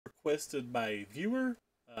requested by a viewer.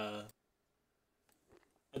 Uh,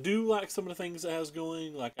 I do like some of the things it has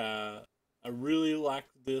going. I really like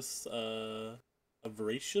this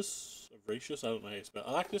Avaricious. I don't know how you spell it.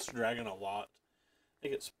 I like this dragon a lot. I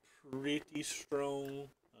think it's pretty strong.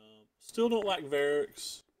 Still don't like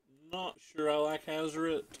Varix. Not sure I like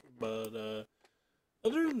Hazoret, but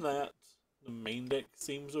other than that, the main deck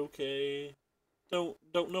seems okay.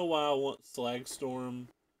 Don't know why I want Slagstorm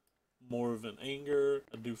more of an anger.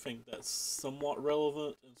 I do think that's somewhat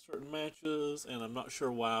relevant in certain matches, and I'm not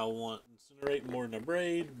sure why I want Incinerate more than a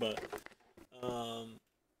Braid, but um,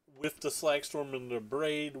 with the Slagstorm and the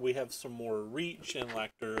Braid, we have some more reach, and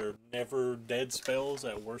like they're never dead spells.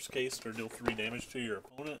 At worst case, they deal 3 damage to your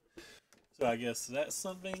opponent. So I guess that's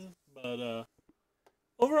something, but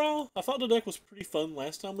overall, I thought the deck was pretty fun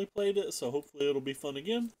last time we played it, so hopefully it'll be fun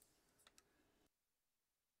again.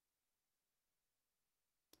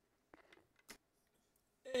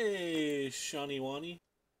 Hey, Shawnee Wani.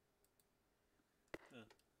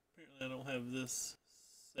 Apparently I don't have this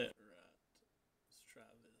set right. Let's try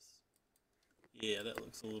this. Yeah, that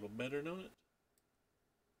looks a little better, don't it?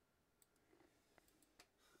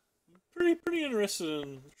 Pretty interested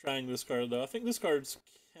in trying this card though. I think this card's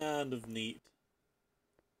kind of neat.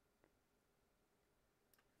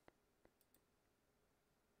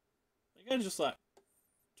 I think I just like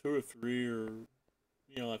 2 or 3 or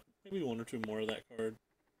like maybe 1 or 2 more of that card.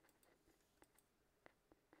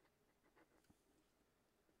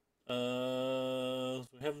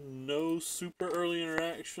 We have no super early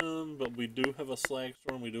interaction, but we do have a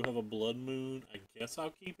Slagstorm, we do have a Blood Moon. I guess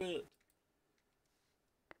I'll keep it.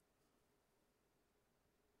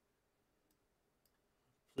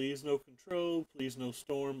 Please no control, please no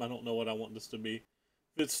storm. I don't know what I want this to be.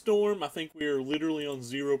 If it's storm, I think we are literally on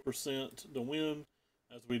 0% to win,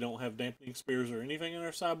 as we don't have dampening spears or anything in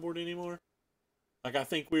our sideboard anymore. Like, I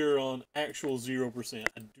think we are on actual 0%.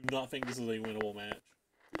 I do not think this is a winnable match.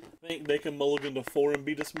 I think they can mulligan to 4 and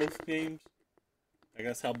beat us most games. I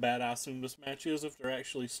guess how bad I assume this match is if they're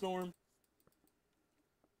actually storm.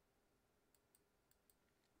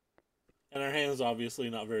 And our hand's obviously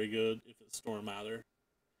not very good if it's storm either.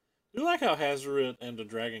 I do like how Hazoret and the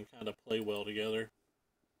dragon kind of play well together.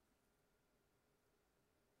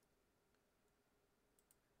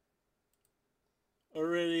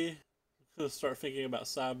 Already, I'm gonna start thinking about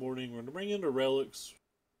sideboarding. We're gonna bring in the relics.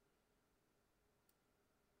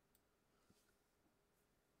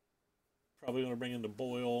 Probably gonna bring in the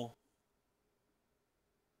boil.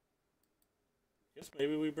 Guess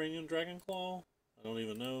maybe we bring in Dragon Claw. I don't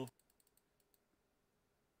even know.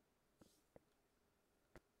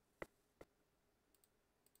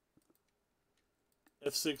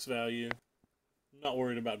 F6 value. I'm not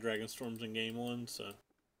worried about Dragon Storms in game 1, so.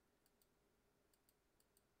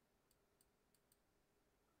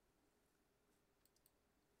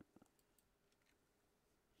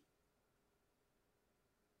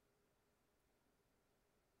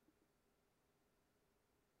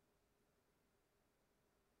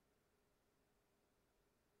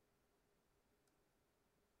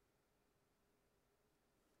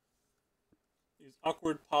 These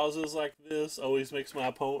awkward pauses like this always makes my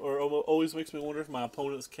opponent, or always makes me wonder if my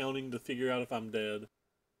opponent's counting to figure out if I'm dead.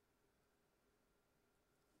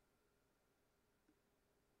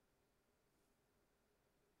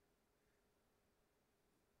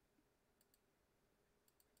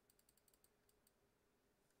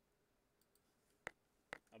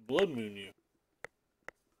 I Blood Moon you.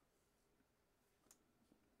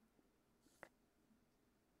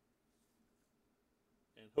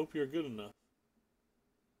 And hope you're good enough.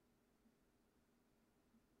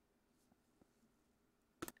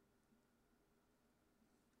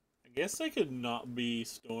 I guess they could not be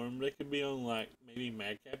Storm. They could be on, like, maybe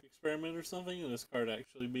Madcap Experiment or something, and this card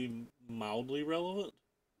actually be mildly relevant.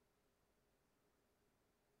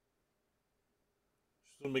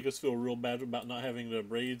 Just gonna make us feel real bad about not having the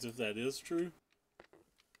braids if that is true.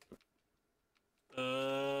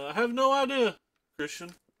 I have no idea,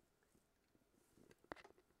 Christian.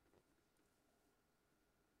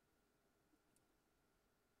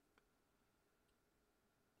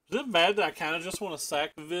 Is it bad that I kind of just want to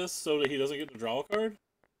sack this so that he doesn't get to draw a card?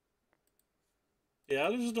 Yeah,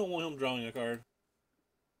 I just don't want him drawing a card.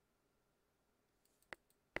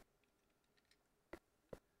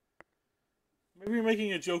 Maybe you're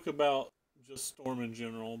making a joke about just Storm in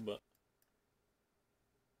general, but...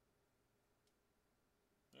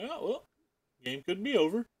 Yeah, well, game could be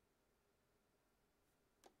over.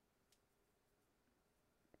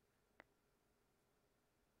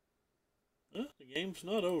 The game's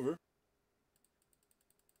not over.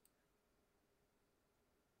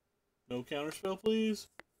 No counterspell, please.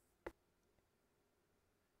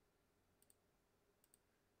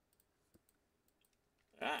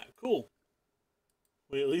 Ah, cool.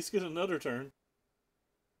 We at least get another turn.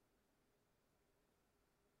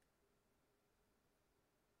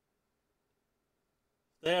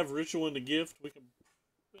 They have ritual in the gift. We can.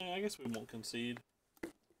 I guess we won't concede.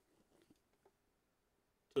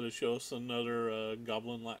 To show us another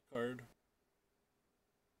Goblin Lack card.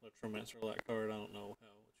 Electromancer Lack card. I don't know what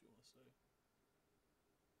you want to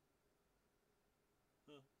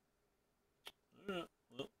say. Huh. Alright,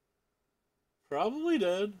 well. Probably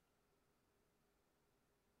dead.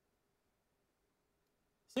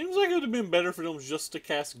 Seems like it would have been better for them just to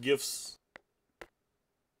cast gifts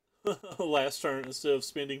last turn instead of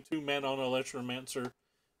spending 2 mana on Electromancer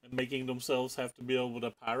and making themselves have to be able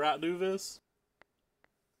to Pyrite do this.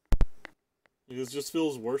 Because it just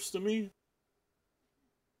feels worse to me.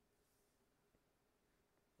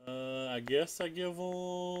 I guess I give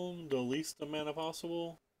them the least amount of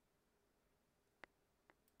possible.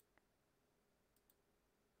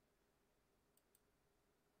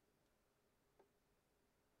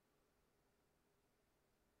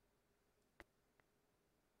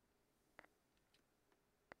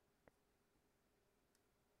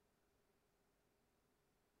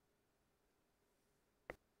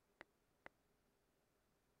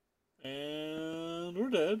 And we're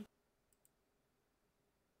dead.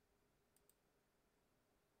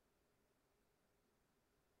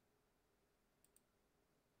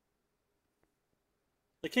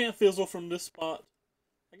 They can't fizzle from this spot.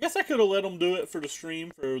 I guess I could have let them do it for the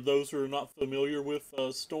stream for those who are not familiar with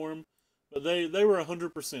Storm, but they were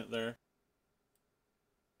 100% there.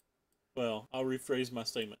 Well, I'll rephrase my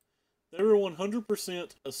statement. They were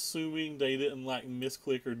 100% assuming they didn't like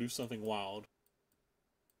misclick or do something wild.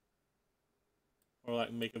 Or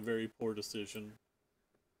like make a very poor decision.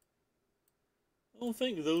 I don't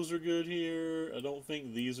think those are good here. I don't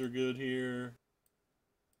think these are good here.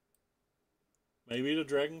 Maybe the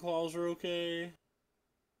Dragon Claws are okay.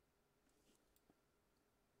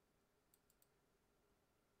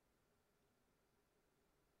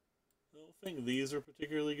 I don't think these are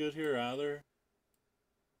particularly good here either.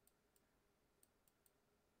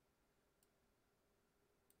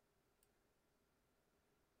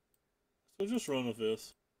 So just run with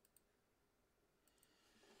this.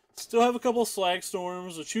 Still have a couple of Slag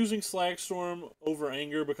Storms. Choosing Slag Storm over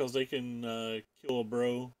Anger because they can kill a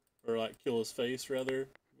bro. Or like kill his face rather.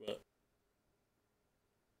 But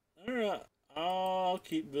alright. I'll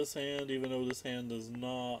keep this hand even though this hand does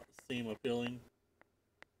not seem appealing.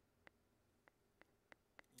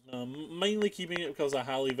 Mainly keeping it because I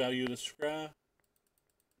highly value the Scry.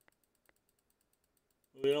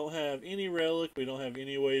 We don't have any Relic. We don't have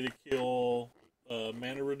any way to kill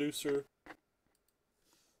Mana Reducer.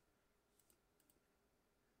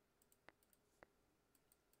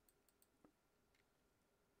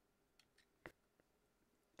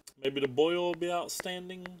 Maybe the Boil will be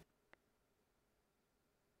outstanding.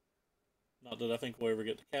 Not that I think we'll ever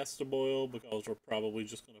get to cast the Boil, because we're probably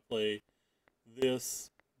just going to play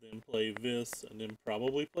this, then play this, and then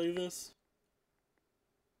probably play this.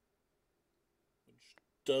 Which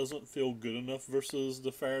doesn't feel good enough versus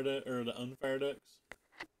the Fire deck, or the Unfire decks.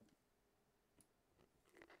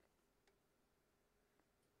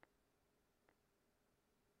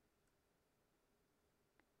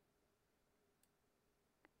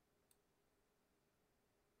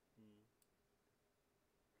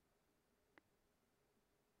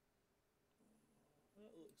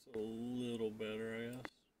 That looks a little better, I guess.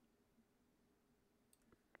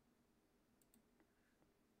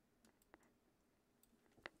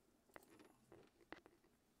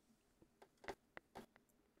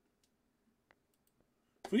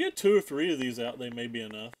 If we get 2 or 3 of these out, they may be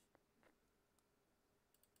enough.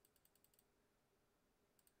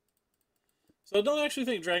 So I don't actually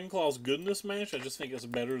think Dragon Claw's good in this match. I just think it's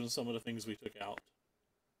better than some of the things we took out.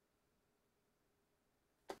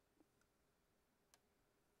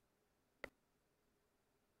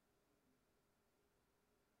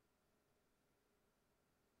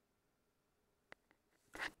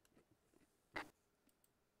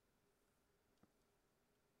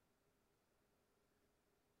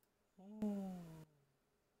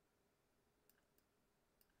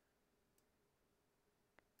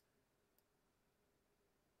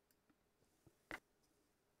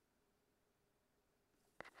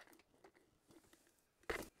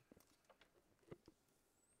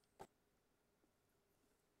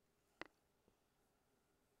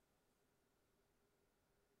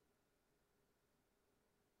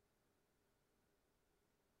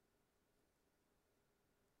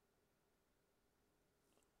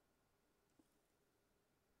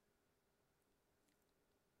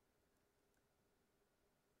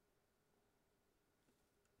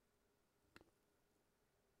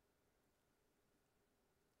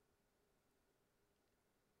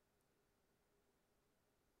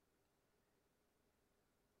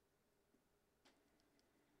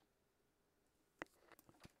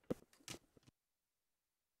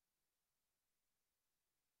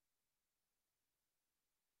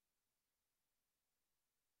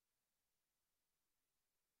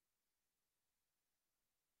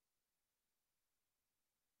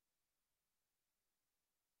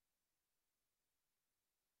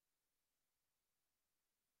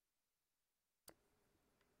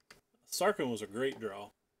 Sarkhan was a great draw.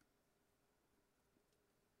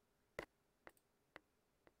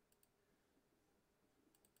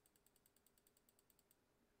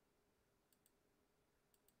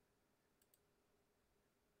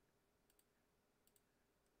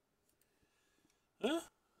 Huh?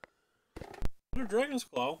 Under Dragon's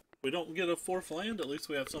Claw. We don't get a 4th land, at least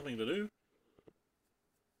we have something to do.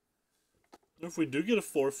 And if we do get a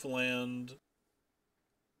 4th land,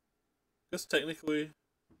 I guess technically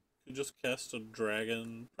we could just cast a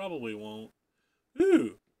dragon. Probably won't.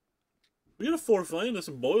 Ooh! We get a 4th land, this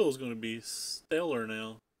Boil is going to be stellar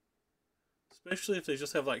now. Especially if they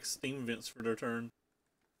just have like Steam Vents for their turn.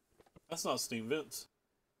 That's not Steam Vents.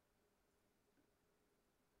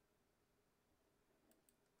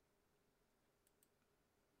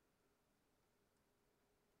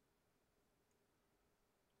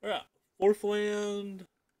 Alright, 4th land.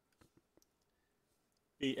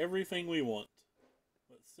 Be everything we want.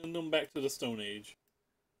 Let's send them back to the Stone Age.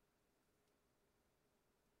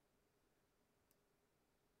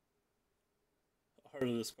 Heart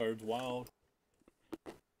of this card's wild.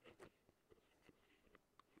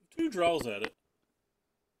 2 draws at it.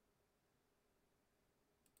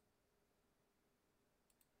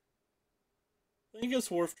 I think it's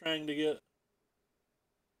worth trying to get.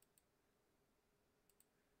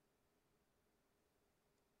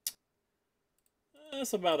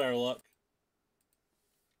 That's about our luck.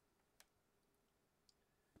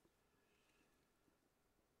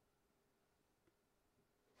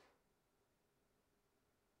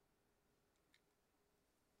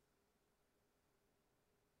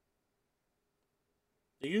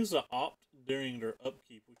 They use the opt during their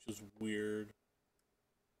upkeep, which is weird.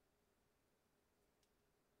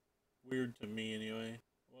 Weird to me, anyway.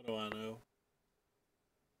 What do I know?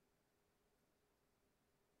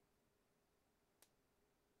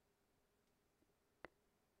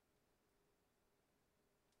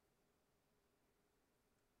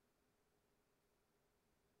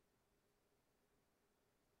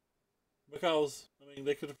 Because, I mean,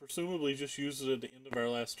 they could have presumably just used it at the end of our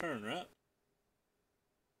last turn, right?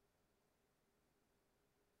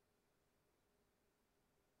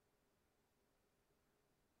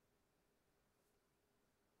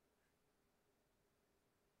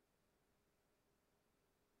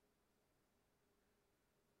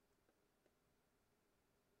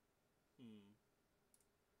 Hmm.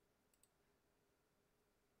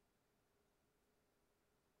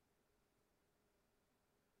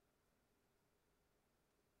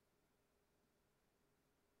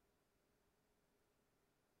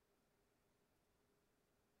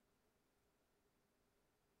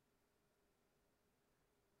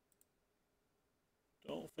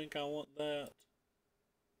 Don't think I want that.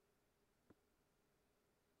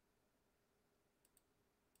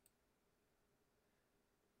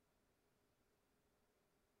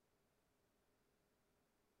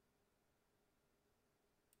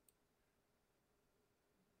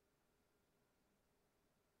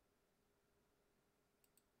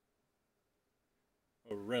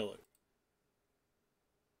 A relic.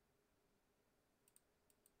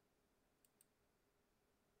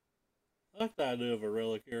 I like the idea of a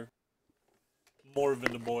relic here. More of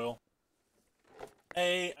the Boil.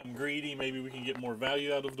 A, I'm greedy, maybe we can get more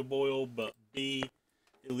value out of the Boil, but B,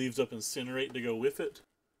 it leaves up Incinerate to go with it.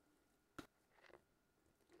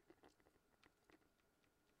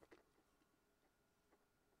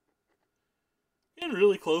 Getting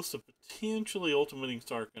really close to potentially ultimating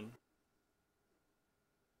Sarkhan.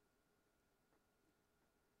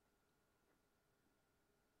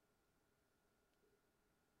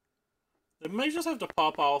 They may just have to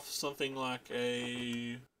pop off something like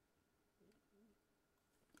a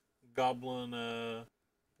Goblin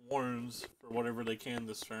Warrens for whatever they can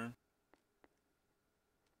this turn.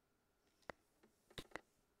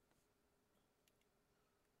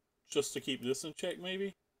 Just to keep this in check,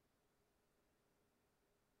 maybe?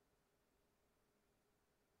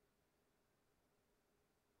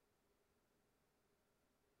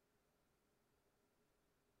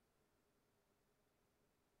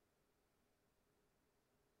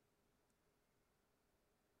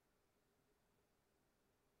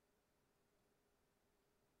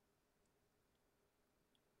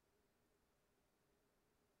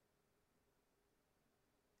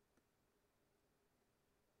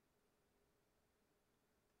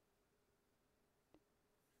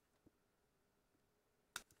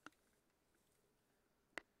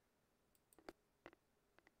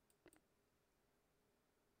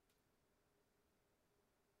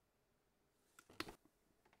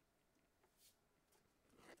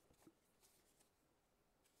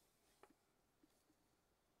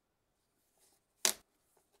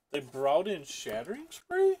 They brought in Shattering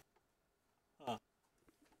Spree? Huh.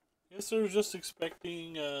 Guess they were just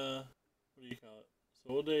expecting, what do you call it?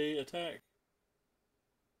 So they attack.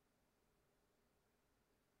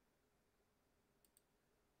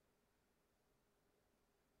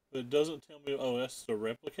 But it doesn't tell me, oh, that's to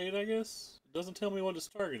replicate, I guess? It doesn't tell me what it's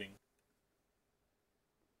targeting.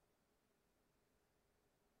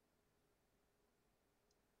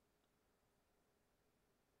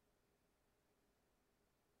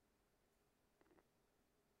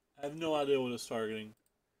 I have no idea what it's targeting.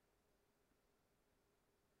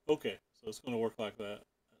 Okay, so it's going to work like that.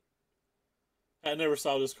 I never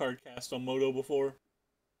saw this card cast on Moto before.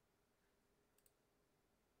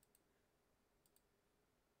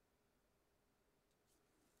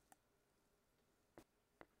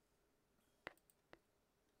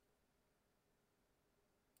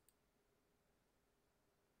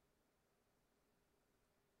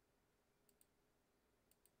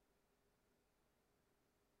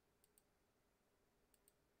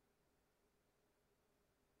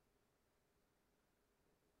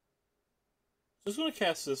 Just going to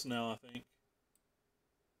cast this now, I think.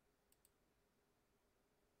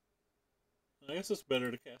 I guess it's better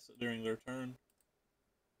to cast it during their turn.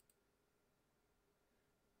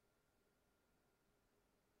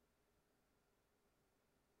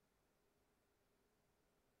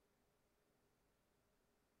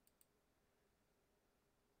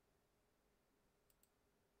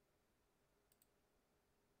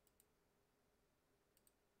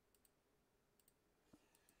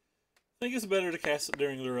 I think it's better to cast it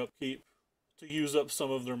during their upkeep to use up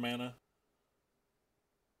some of their mana.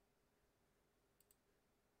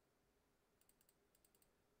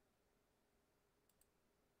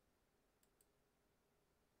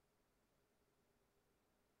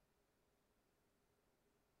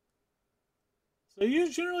 So you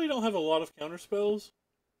generally don't have a lot of counter spells.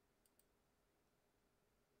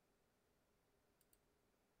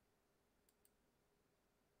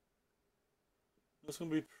 It's going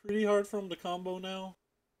to be pretty hard for them to combo now.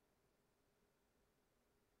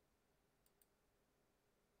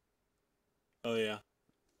 Oh yeah.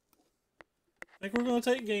 I think we're going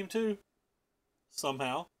to take game 2.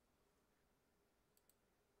 Somehow.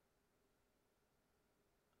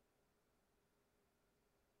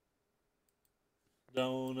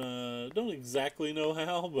 Don't exactly know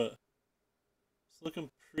how, but it's looking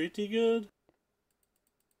pretty good.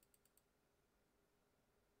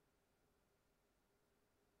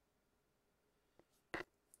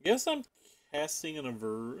 Guess I'm casting an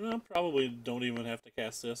I probably don't even have to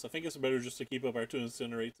cast this. I think it's better just to keep up our 2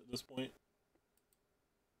 Incinerates at this point.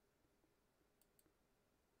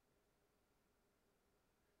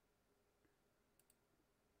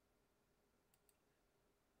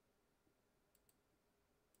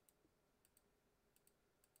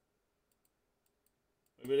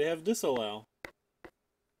 Maybe they have Disallow.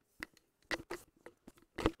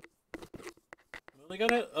 Well, they got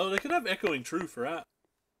they could have Echoing Truth, right?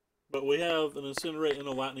 But we have an Incinerate and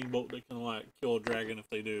a Lightning Bolt that can like kill a dragon if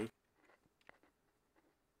they do.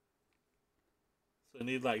 So they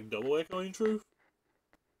need like double Echoing Truth.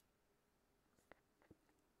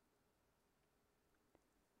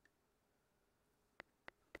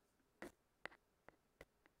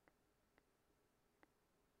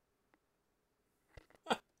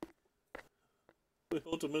 The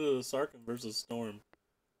Ultimate of the Sarkhan versus Storm.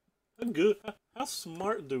 How good? How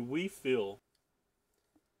smart do we feel?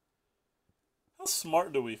 How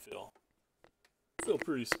smart do we feel? I feel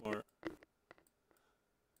pretty smart.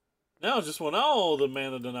 Now I just want all the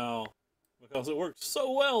mana denial because it worked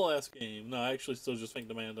so well last game. No, I actually still just think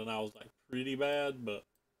the mana denial was like pretty bad, but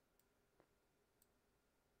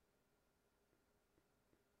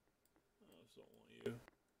I just don't want you.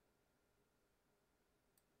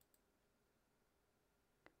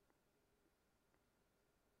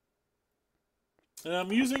 And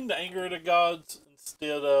I'm using the Anger of the Gods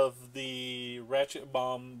instead of the Ratchet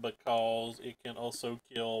Bomb because it can also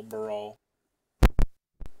kill Baral.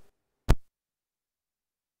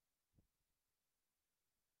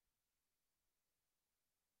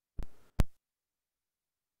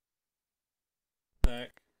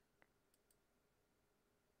 Attack.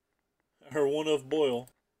 Or one of Boil.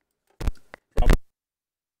 Probably.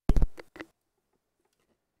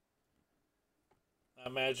 I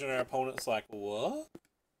imagine our opponent's like, what?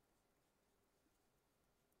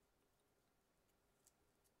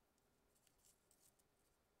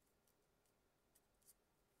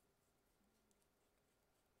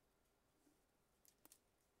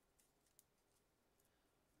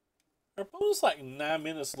 Our opponent's like 9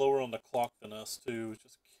 minutes lower on the clock than us too, which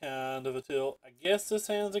is kind of a tilt. I guess this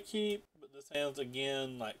hand's a keep, but this hand's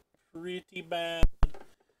again like pretty bad.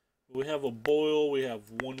 We have a boil. We have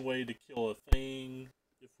one way to kill a thing.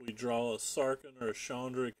 If we draw a Sarkhan or a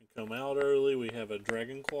Chandra, it can come out early. We have a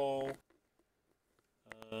Dragon Claw.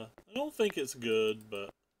 I don't think it's good,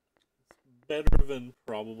 but it's better than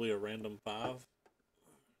probably a random 5.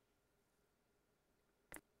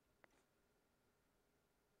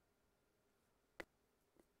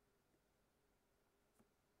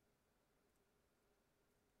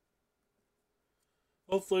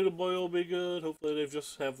 Hopefully the boil will be good. Hopefully they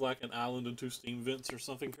just have like an island and 2 steam vents or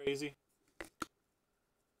something crazy.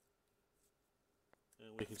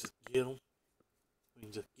 And we can just get them. We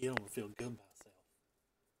can just get them and feel good about ourselves.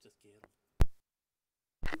 Just get them.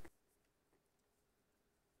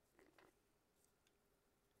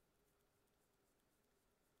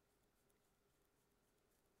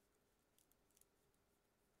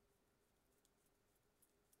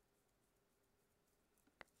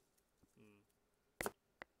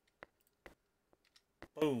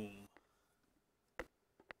 Boom.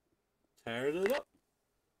 Teared it up.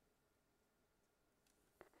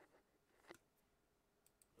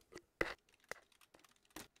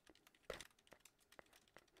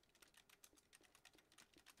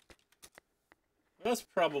 That's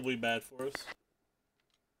probably bad for us.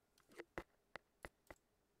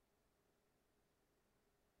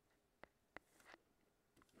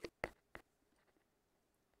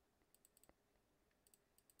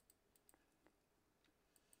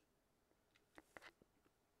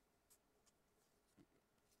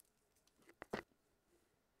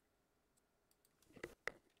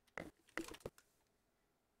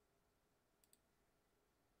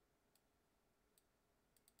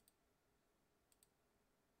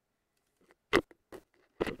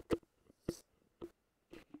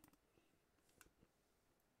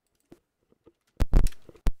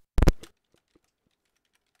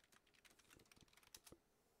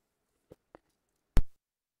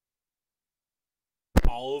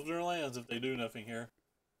 All of their lands if they do nothing here.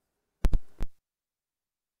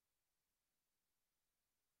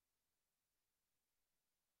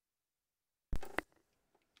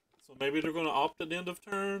 So maybe they're going to opt at the end of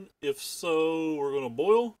turn. If so, we're going to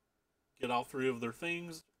boil. Get all 3 of their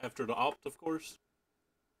things. After the opt, of course.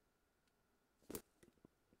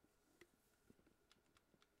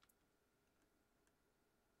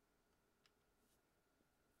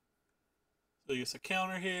 So he gets a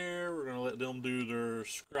counter here. We're going to let them do their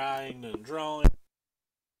scrying and drawing.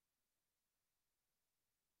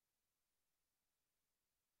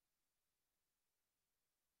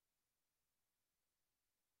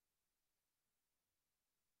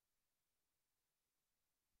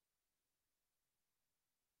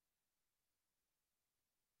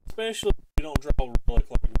 Especially if you don't draw a relic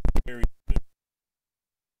like very.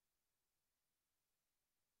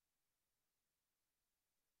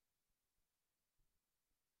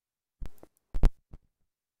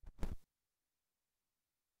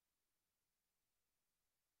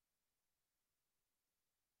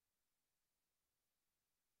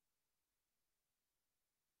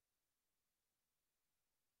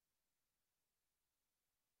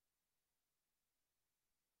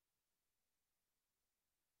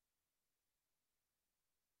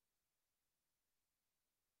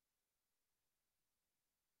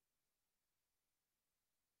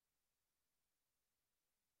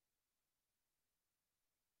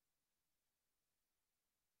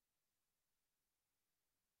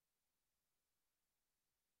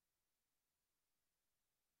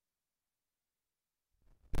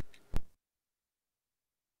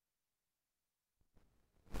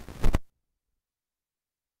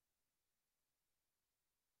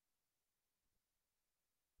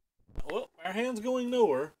 Well, our hand's going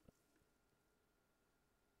nowhere.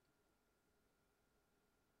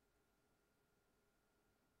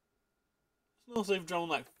 Unless they've drawn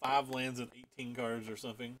like 5 lands and 18 cards or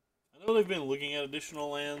something. I know they've been looking at additional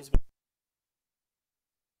lands, but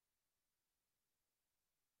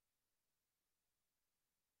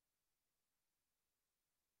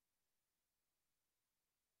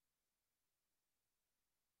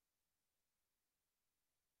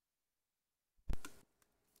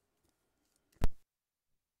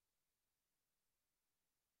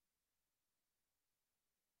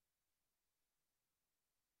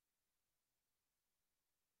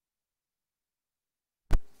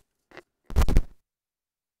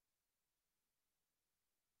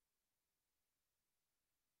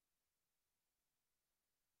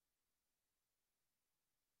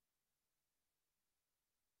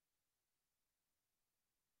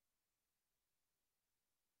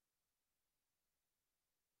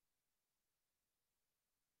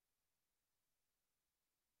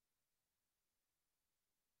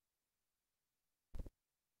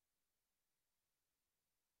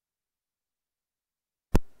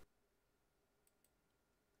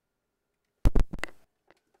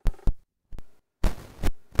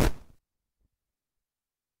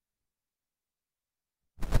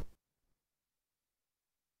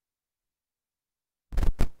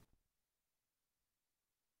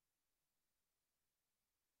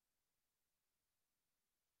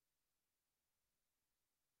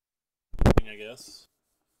I guess.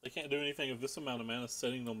 They can't do anything with this amount of mana.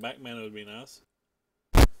 Setting them back mana would be nice.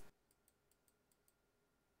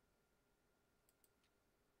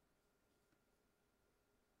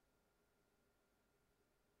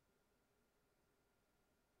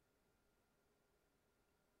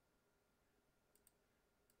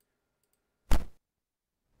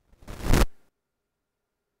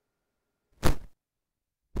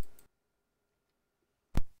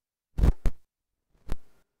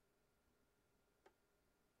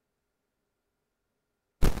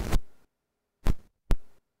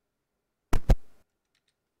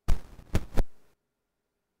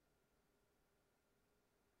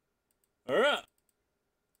 Alright.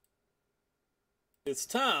 It's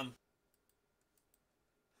time.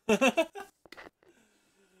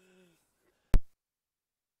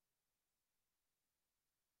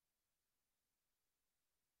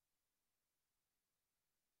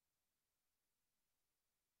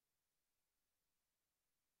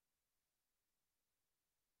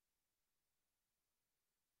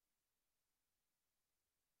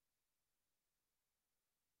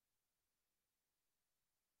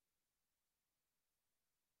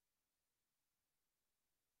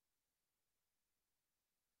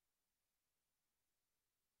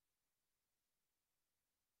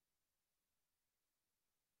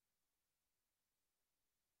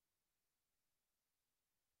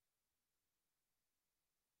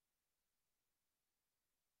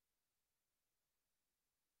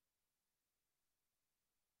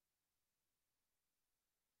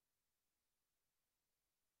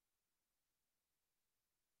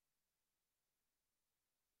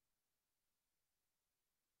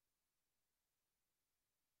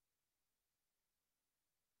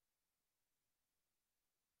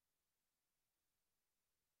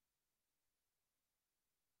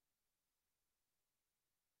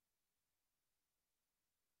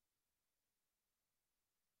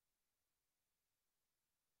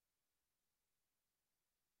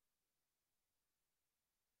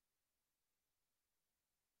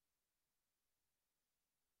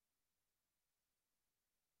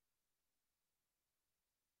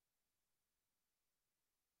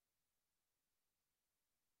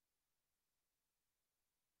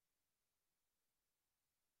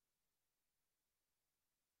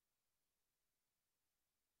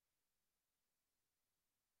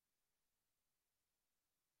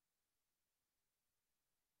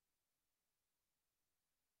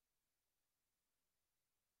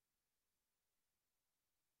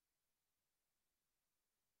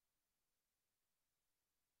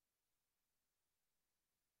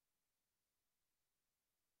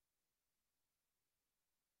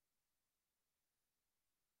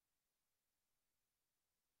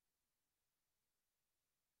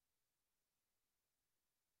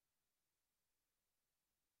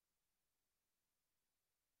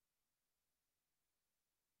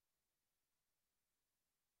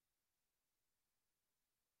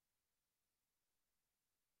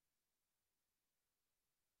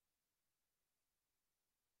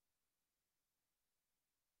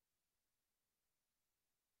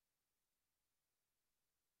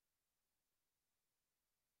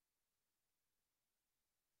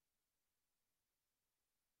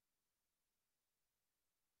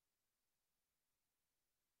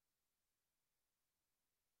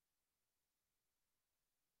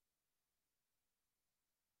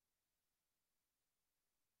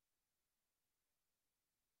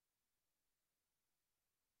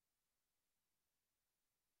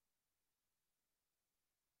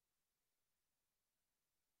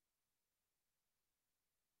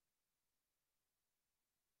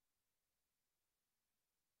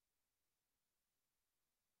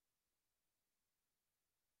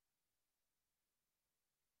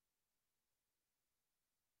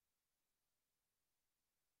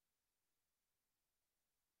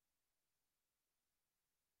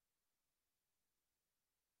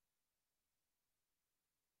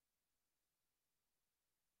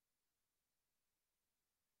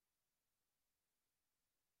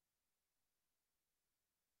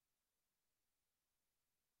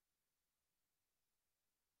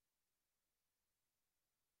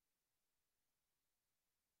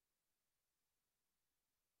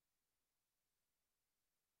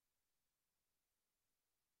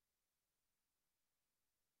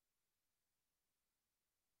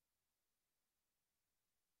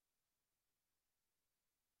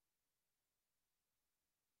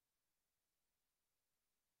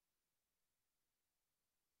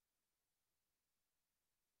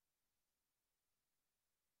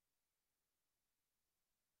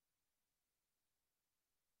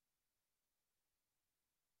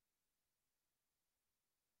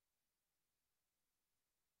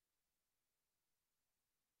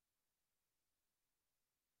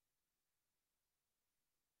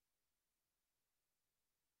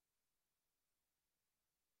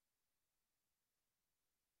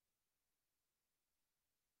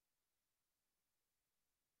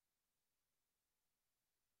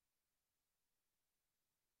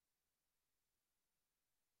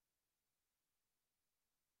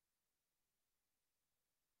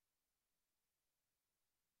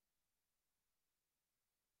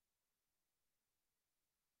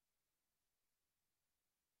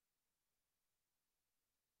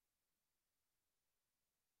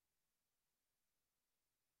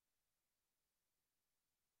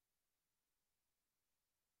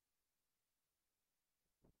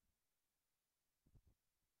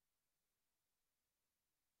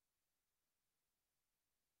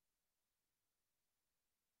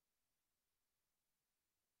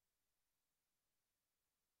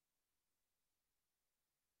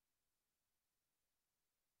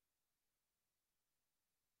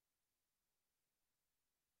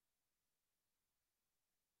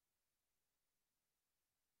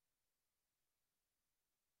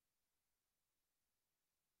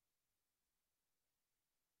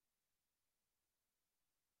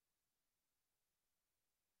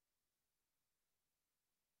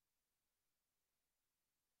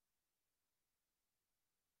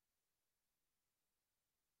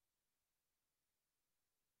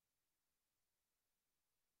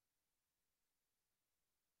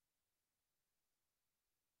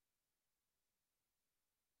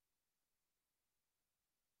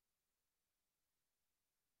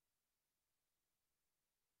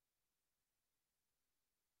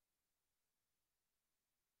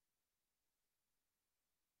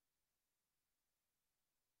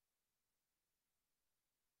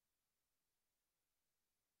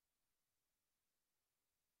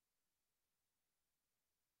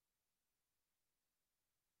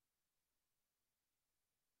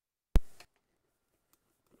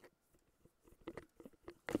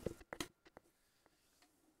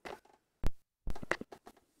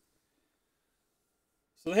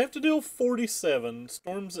 So they have to deal 47.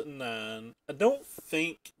 Storm's at 9. I don't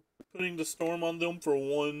think putting the storm on them for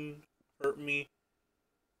 1 hurt me.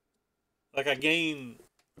 Like I gained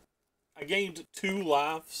 2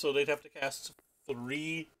 life, so they'd have to cast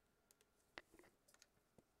 3.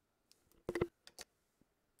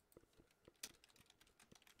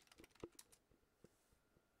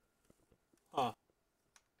 Huh.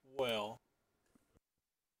 Well.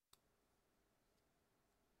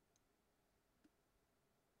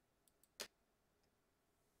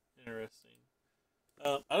 Interesting.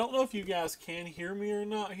 I don't know if you guys can hear me or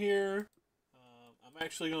not here. I'm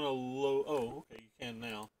actually going to load... Oh, okay, you can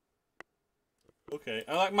now. Okay,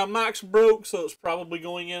 my mic's broke, so it's probably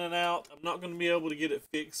going in and out. I'm not going to be able to get it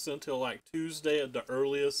fixed until like Tuesday at the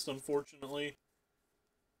earliest, unfortunately.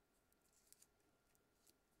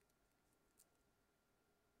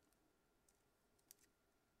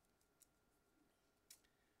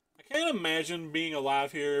 I can't imagine being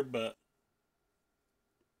alive here, but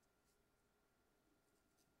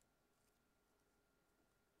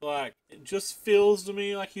like it just feels to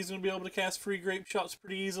me like he's going to be able to cast free grape shots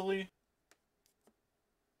pretty easily.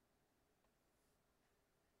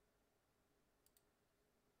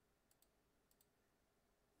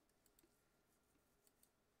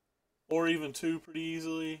 Or even 2 pretty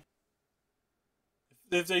easily.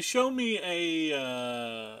 If they show me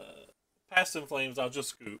a Past in Flames, I'll just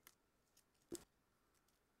scoop.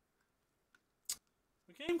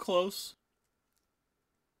 We came close.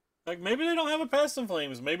 Like, maybe they don't have a Past in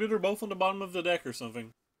Flames. Maybe they're both on the bottom of the deck or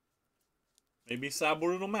something. Maybe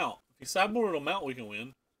sideboarded them out. If he sideboarded them out, we can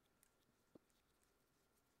win.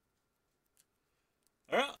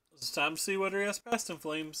 Alright, it's time to see whether he has Past in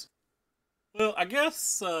Flames. Well, I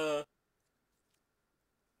guess,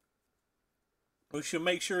 we should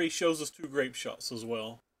make sure he shows us 2 grape shots as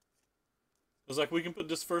well. Because, like, we can put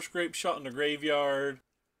this first grape shot in the graveyard,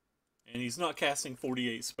 and he's not casting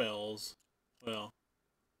 48 spells. Well,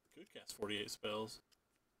 could cast 48 spells.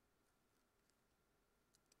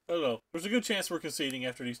 I don't know. There's a good chance we're conceding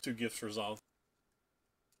after these 2 gifts resolve.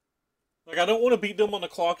 Like, I don't want to beat them on the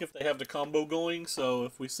clock if they have the combo going, so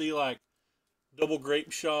if we see, like, double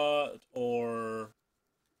grape shot or...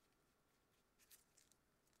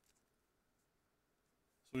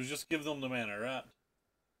 So we just give them the mana, right?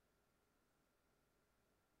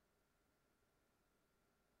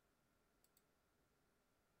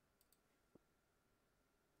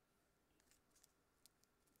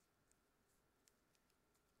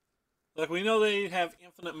 Like, we know they have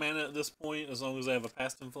infinite mana at this point as long as they have a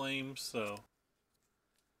Past in Flames, so...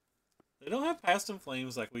 They don't have Past in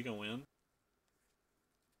Flames, like, we can win.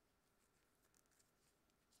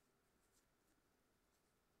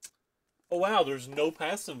 Oh wow, there's no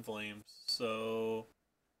Past in Flames, so...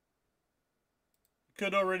 It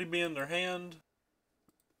could already be in their hand.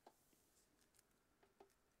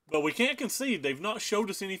 But we can't concede. They've not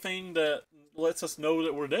showed us anything that lets us know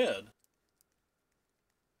that we're dead.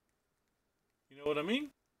 You know what I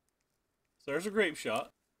mean? So there's a grape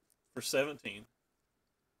shot for 17.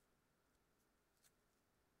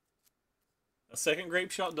 A second grape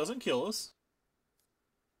shot doesn't kill us.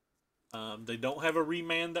 They don't have a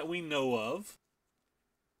remand that we know of.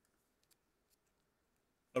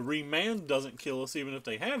 A remand doesn't kill us even if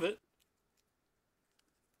they have it.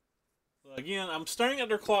 Again, I'm staring at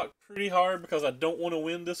their clock pretty hard because I don't want to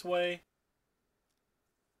win this way.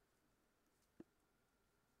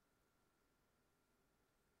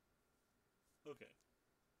 Okay.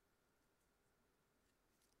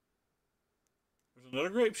 There's another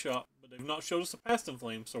grape shot, but they've not showed us a Past in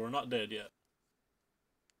Flame, so we're not dead yet.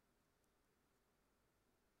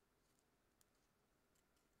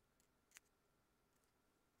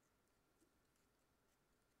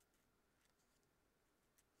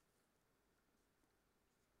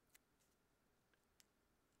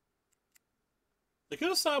 They could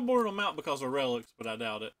have sideboarded them out because of relics, but I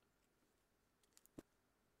doubt it.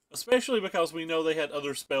 Especially because we know they had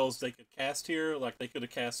other spells they could cast here. Like, they could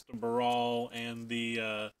have cast the Baral and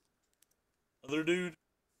the other dude.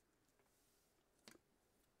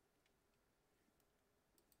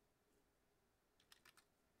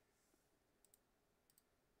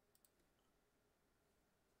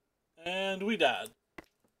 And we died.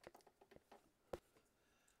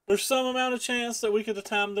 There's some amount of chance that we could have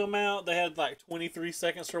timed them out. They had like 23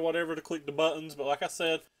 seconds or whatever to click the buttons. But like I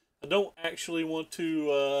said, I don't actually want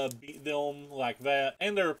to beat them like that.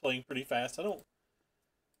 And they were playing pretty fast. I don't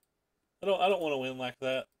want to win like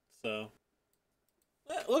that. So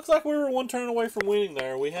it looks like we were 1 turn away from winning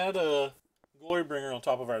there. We had a Glorybringer on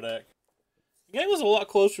top of our deck. The game was a lot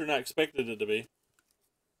closer than I expected it to be.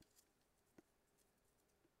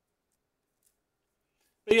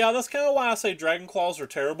 But yeah, that's kind of why I say Dragon Claws are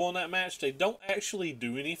terrible in that match. They don't actually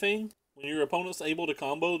do anything. When your opponent's able to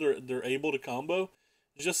combo, they're able to combo.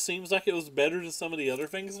 It just seems like it was better than some of the other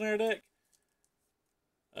things in our deck.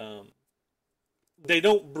 They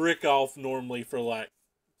don't brick off normally for like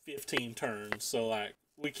 15 turns, so like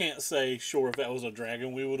we can't say sure if that was a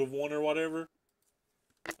dragon we would have won or whatever.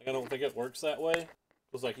 Like, I don't think it works that way.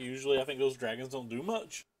 Because like usually I think those dragons don't do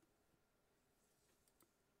much.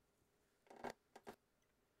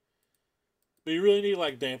 But you really need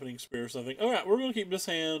like Dampening Spear or something. Alright, we're going to keep this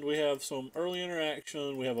hand. We have some early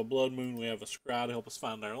interaction. We have a Blood Moon. We have a Scry to help us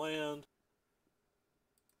find our land.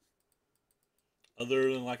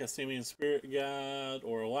 Other than like a Simian Spirit Guide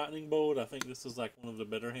or a Lightning Bolt, I think this is like one of the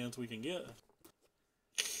better hands we can get.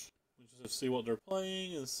 We just have to see what they're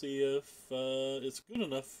playing and see if it's good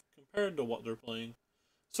enough compared to what they're playing.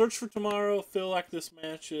 Search for Tomorrow. Feel like this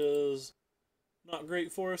match is not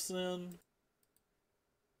great for us then.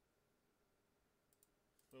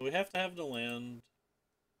 But we have to have the land.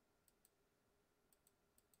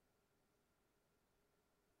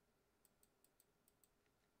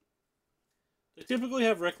 They typically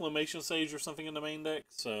have Reclamation Sage or something in the main deck,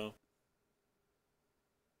 so...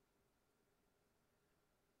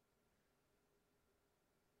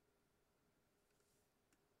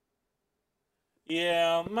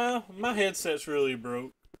 Yeah, my headset's really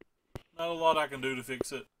broke. Not a lot I can do to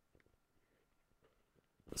fix it.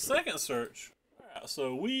 Second search. Alright,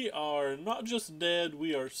 so we are not just dead,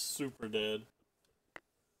 we are super dead.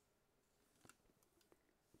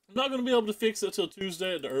 I'm not going to be able to fix it till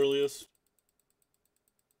Tuesday at the earliest.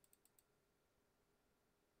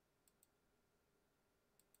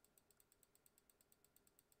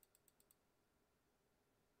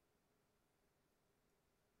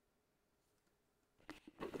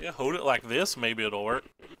 Yeah, hold it like this, maybe it'll work.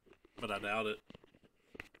 But I doubt it.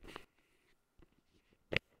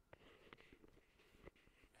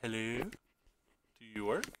 Hello? Do you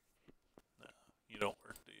work? No, you don't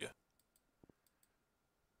work, do you?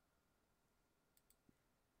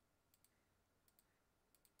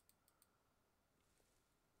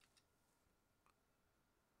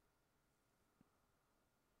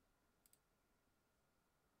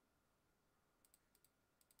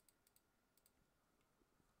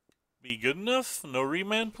 Be good enough? No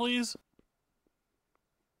remand, please?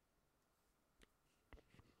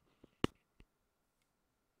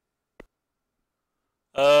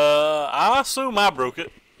 I assume I broke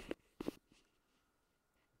it.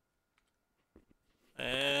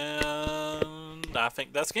 And I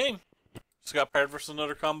think that's game. Just got paired versus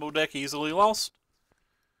another combo deck, easily lost.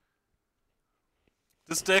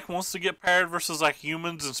 This deck wants to get paired versus like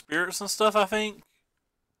humans and spirits and stuff, I think.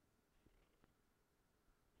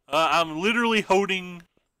 I'm literally holding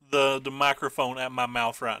the microphone at my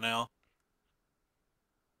mouth right now.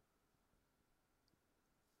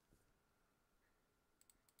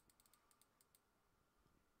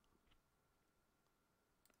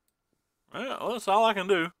 Well, that's all I can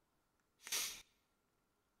do.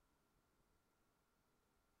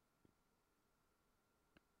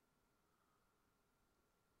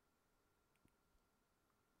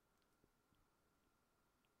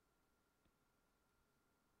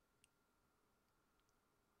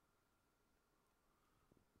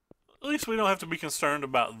 At least we don't have to be concerned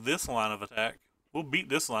about this line of attack. We'll beat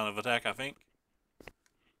this line of attack, I think.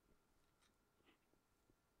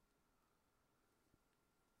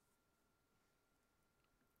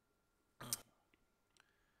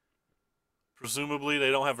 Presumably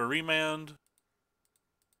they don't have a remand.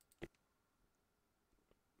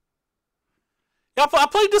 Yeah, I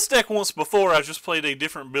played this deck once before. I just played a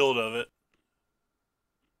different build of it.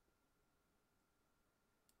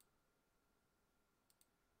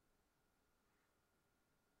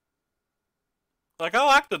 Like, I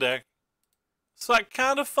like the deck. It's like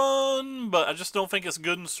kind of fun, but I just don't think it's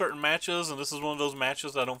good in certain matches, and this is one of those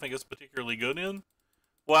matches I don't think it's particularly good in.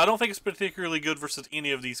 Well, I don't think it's particularly good versus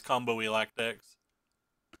any of these combo-y like decks.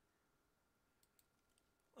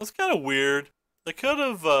 That's kind of weird. They could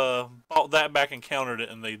have bought that back and countered it,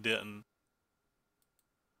 and they didn't.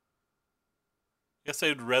 Guess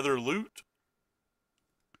they'd rather loot.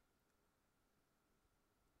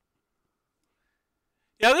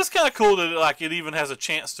 Yeah, this is kind of cool that like it even has a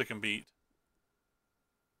chance to compete.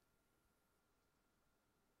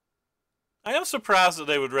 I am surprised that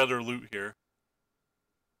they would rather loot here.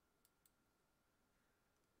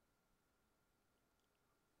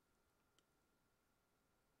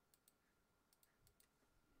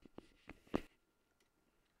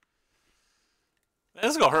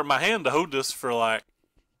 It's gonna hurt my hand to hold this for like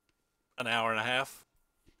an hour and a half.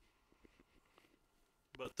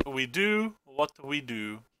 But we do what do we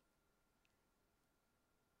do?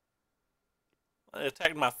 They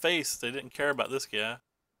attacked my face. They didn't care about this guy.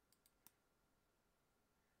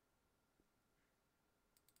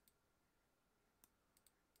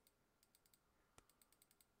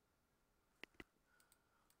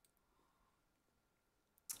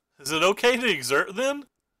 Is it okay to exert then?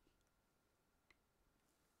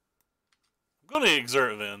 I'm gonna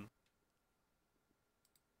exert then.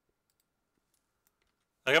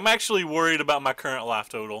 Like, I'm actually worried about my current life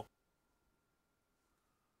total.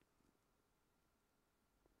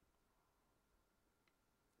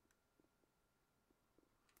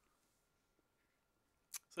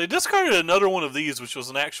 So they discarded another one of these, which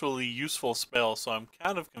was an actually useful spell, so I'm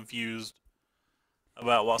kind of confused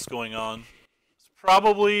about what's going on.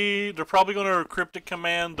 They're probably going to cryptic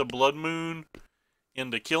command the Blood Moon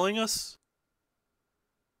into killing us.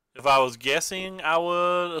 If I was guessing, I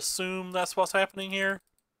would assume that's what's happening here.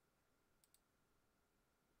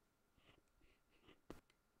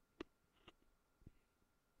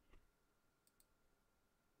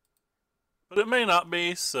 But it may not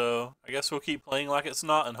be, so I guess we'll keep playing like it's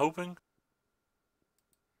not and hoping.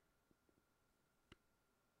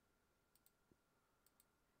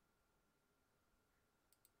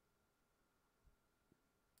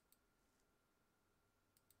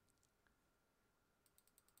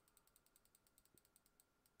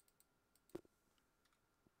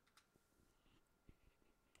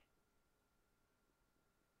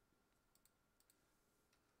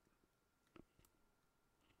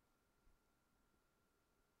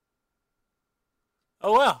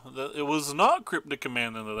 Oh wow, it was not cryptic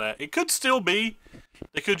command into that. It could still be.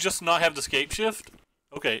 They could just not have the scape shift.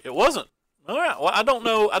 Okay, it wasn't. All right. Well, I don't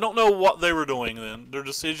know. I don't know what they were doing then. Their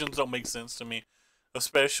decisions don't make sense to me,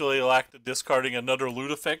 especially like the discarding another loot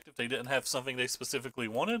effect if they didn't have something they specifically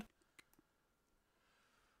wanted.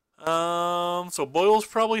 So Boyle's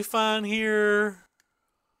probably fine here.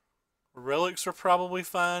 Relics are probably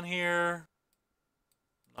fine here.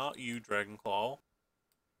 Not you, Dragonclaw.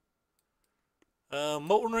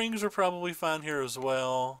 Molten Rings are probably fine here as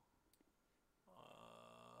well.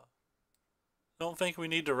 Don't think we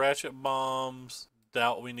need the Ratchet Bombs.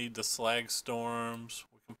 Doubt we need the Slag Storms.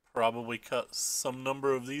 We can probably cut some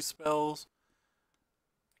number of these spells.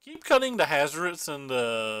 Keep cutting the Hazards and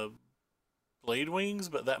the Blade Wings,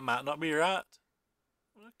 but that might not be right.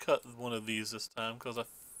 I'm going to cut one of these this time because I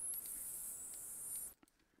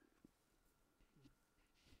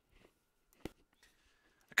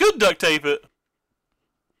could duct tape it.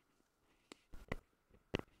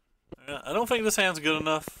 I don't think this hand's good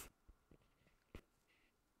enough.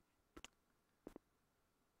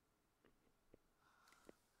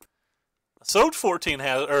 I sold 14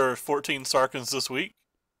 Sarkans this week.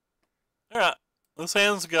 Alright, this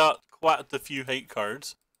hand's got quite the few hate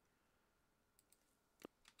cards.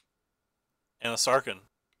 And a Sarkin.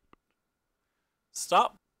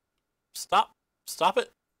 Stop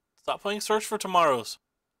it. Stop playing Search for Tomorrows.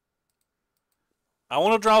 I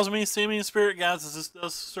want to draw as many Simian Spirit Guides as this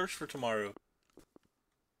does Search for Tomorrow.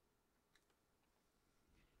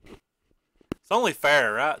 It's only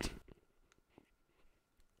fair, right?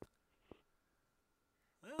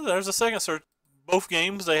 There's a second search. Both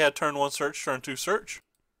games, they had turn 1 search, turn 2 search.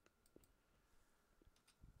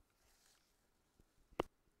 I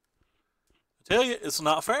tell you, it's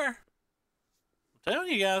not fair. I'm telling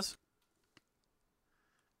you guys.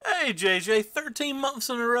 Hey, JJ, 13 months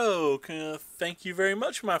in a row. Thank you very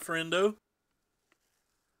much, my friendo.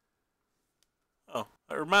 Oh,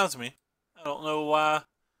 that reminds me. I don't know why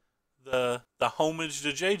the homage to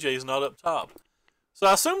JJ is not up top. So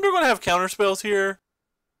I assume they're going to have counterspells here.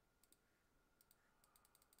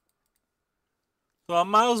 So I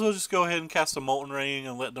might as well just go ahead and cast a Molten Ring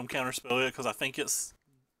and let them counterspell it because I think it's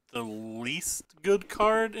the least good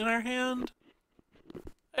card in our hand.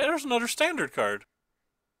 Hey, there's another standard card.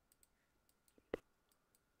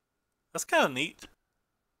 That's kind of neat.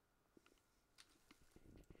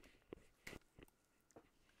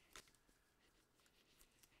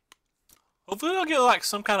 Hopefully they'll get like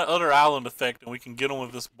some kind of other island effect and we can get them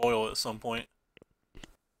with this Boyle at some point.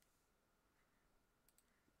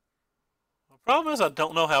 The problem is I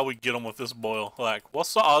don't know how we get them with this Boyle. Like,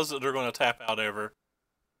 what's the odds that they're going to tap out ever?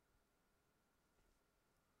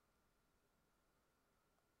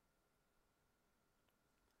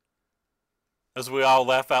 As we all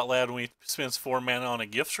laugh out loud when he spends 4 mana on a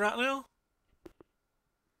gifts right now.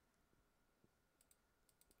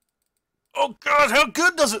 Oh god, how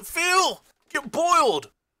good does it feel? Get boiled!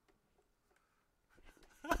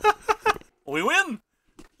 We win!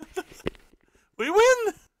 We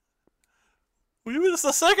win! We win! It's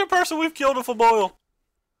the second person we've killed with a boil.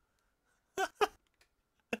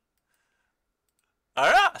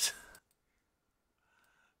 Alright.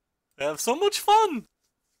 Have so much fun.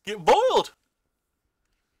 Get boiled.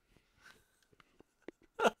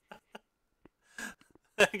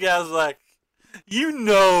 That guy's like, you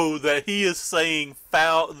know that he is saying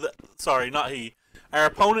foul. Sorry, not he. Our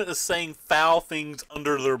opponent is saying foul things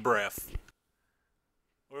under their breath.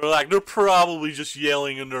 We're like, they're probably just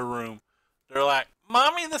yelling in their room. They're like,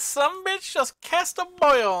 Mommy, the sumbitch just cast a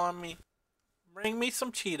boil on me. Bring me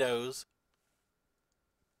some Cheetos.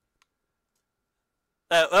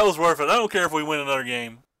 That was worth it. I don't care if we win another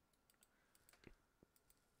game.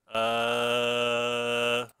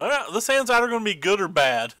 Alright, this hand's either going to be good or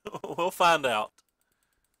bad. We'll find out.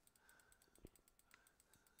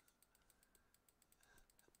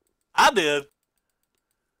 I did.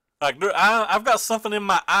 Like, I've got something in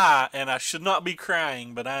my eye, and I should not be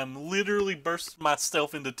crying, but I'm literally bursting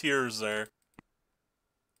myself into tears there.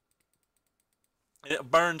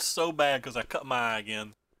 It burned so bad because I cut my eye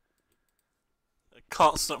again. A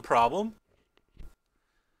constant problem.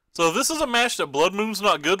 So if this is a match that Blood Moon's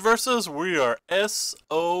not good versus, we are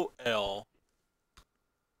SOL.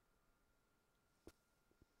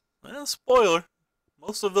 Well, spoiler.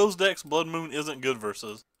 Most of those decks Blood Moon isn't good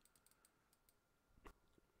versus.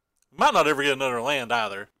 Might not ever get another land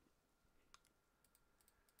either.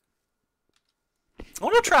 I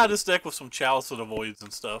want to try this deck with some Chalice of the Voids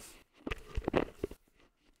and stuff.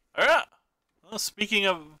 Alright. Well, speaking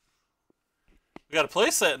of... We got a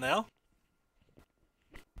playset now.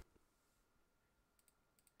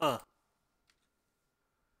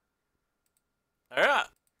 Alright.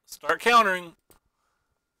 Start countering.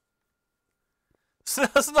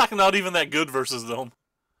 That's not even that good versus them.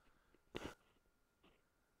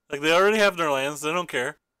 Like, they already have their lands. They don't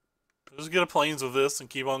care. They'll just get a plains with this and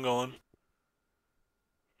keep on going.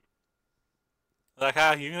 Like,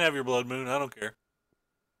 hi, you can have your Blood Moon. I don't care.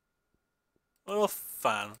 Well,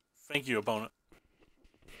 fine. Thank you, opponent.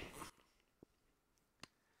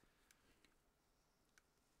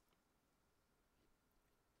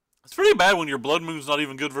 It's pretty bad when your Blood Moon's not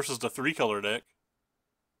even good versus the 3-color deck.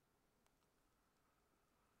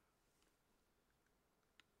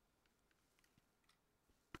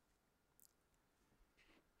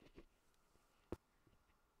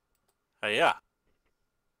 Hey, yeah.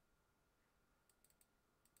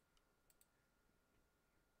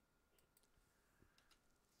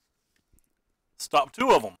 Stop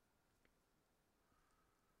 2 of them.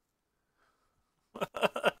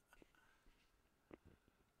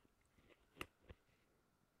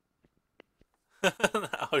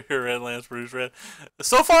 Now your red lands produce red.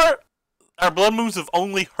 So far, our Blood Moons have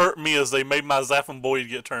only hurt me as they made my Zaffin Boyd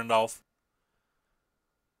get turned off.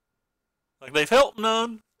 Like, they've helped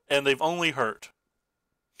none, and they've only hurt.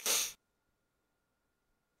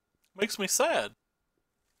 Makes me sad.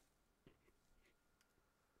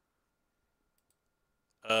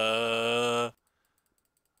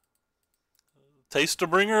 Taste the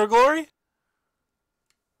Bringer of Glory?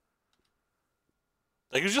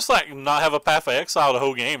 They could just, like, not have a Path of Exile the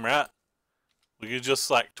whole game, right? We could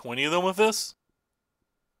just, like, 20 of them with this?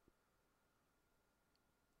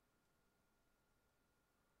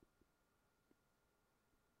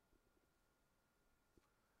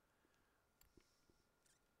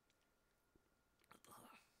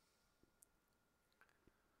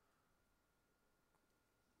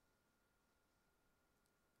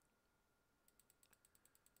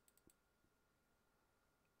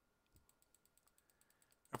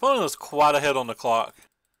 Our opponent is quite ahead on the clock.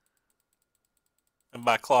 And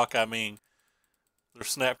by clock, I mean their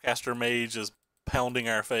Snapcaster Mage is pounding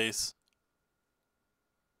our face.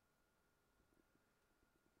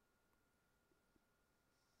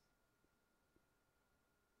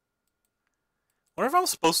 Wonder if I'm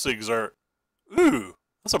supposed to exert. Ooh,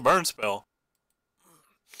 that's a burn spell.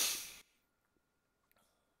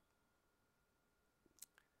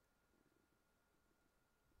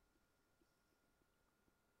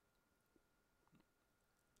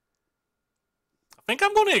 I think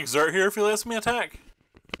I'm going to exert here if he lets me attack.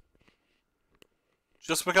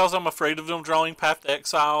 Just because I'm afraid of them drawing Path to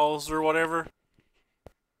Exiles or whatever.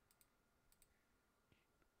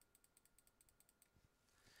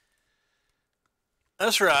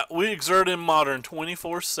 That's right, we exert in Modern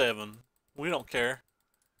 24/7. We don't care.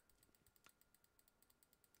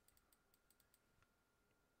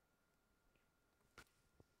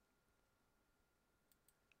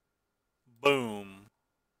 Boom.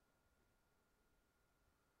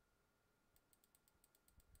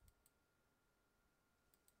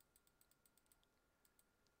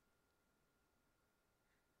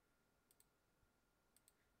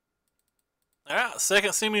 Alright,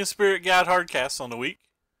 second Simian Spirit Guide hardcast on the week.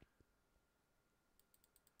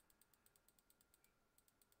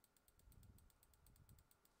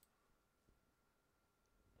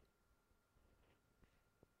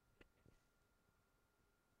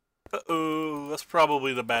 Uh-oh, that's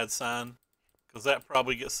probably the bad sign. Because that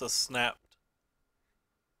probably gets us snapped.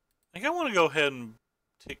 I think I want to go ahead and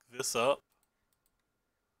tick this up.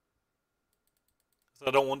 Because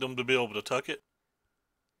I don't want them to be able to tuck it.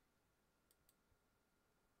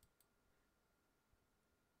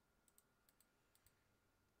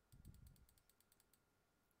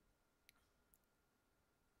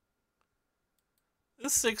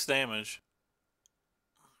 This is 6 damage.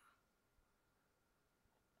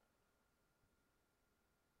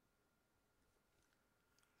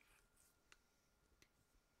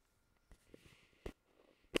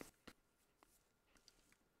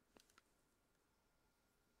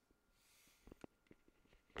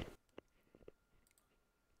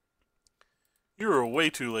 You were way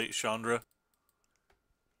too late, Chandra.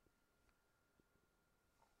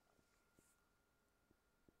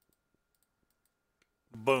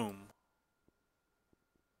 Boom.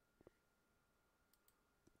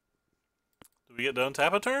 Do we get to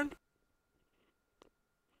untap a turn?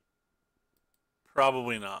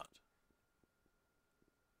 Probably not.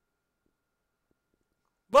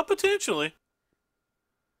 But potentially.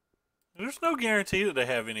 There's no guarantee that they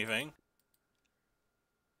have anything.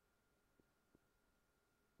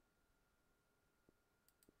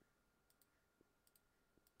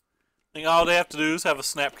 I think all they have to do is have a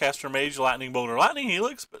Snapcaster Mage, Lightning Bolt, or Lightning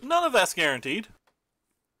Helix, but none of that's guaranteed.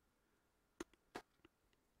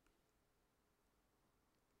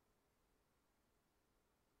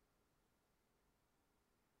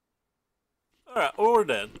 Alright, well, we're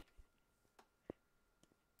dead.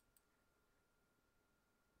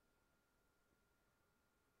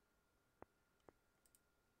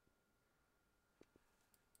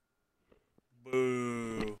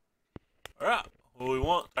 Boo. Alright, well, we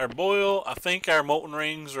want our Boil. I think our Molten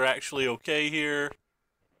Rings are actually okay here.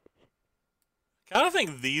 I kind of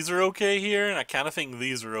think these are okay here, and I kind of think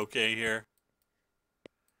these are okay here.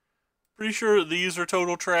 Pretty sure that these are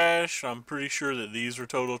total trash. I'm pretty sure that these are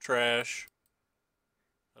total trash.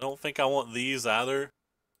 I don't think I want these either.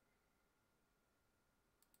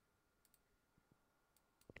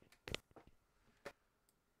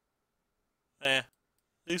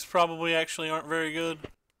 These probably actually aren't very good.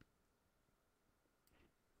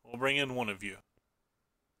 We'll bring in one of you.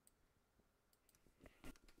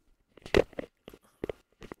 I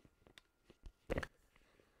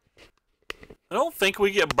don't think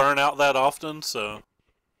we get burnt out that often, so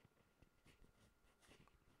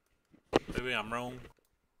maybe I'm wrong.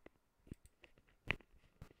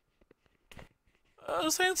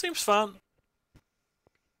 This hand seems fun.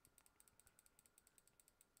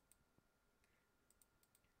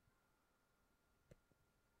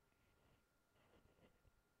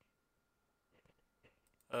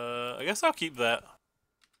 I guess I'll keep that.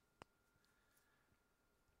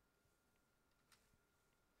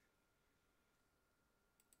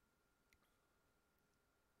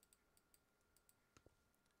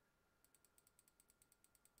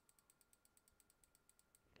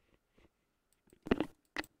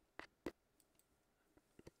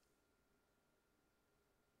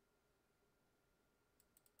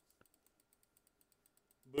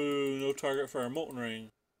 Boo, no target for our Molten Ring.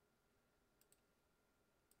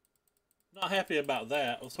 Not happy about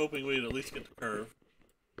that. I was hoping we'd at least get the curve.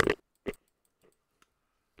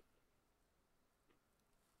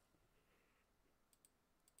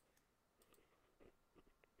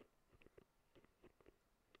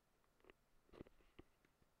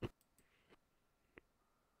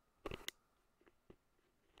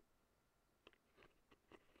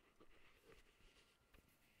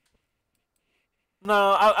 No,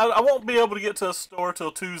 I won't be able to get to a store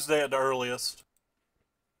till Tuesday at the earliest.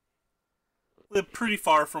 Live pretty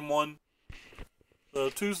far from one. So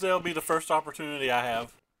Tuesday will be the first opportunity I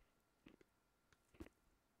have.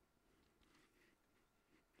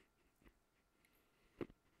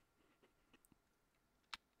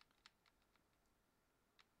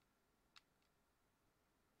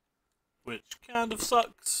 Which kind of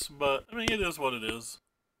sucks, but I mean, it is what it is.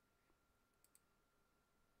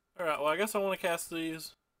 Alright, well, I guess I want to cast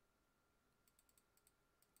these.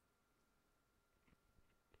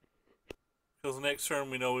 Because next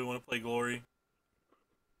turn we know we want to play Glory.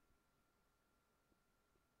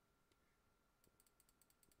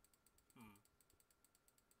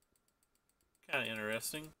 Kind of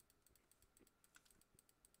interesting.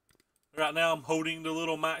 Right now I'm holding the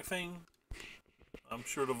little Mac thing. I'm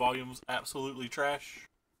sure the volume's absolutely trash.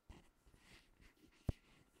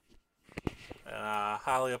 And I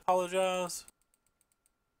highly apologize.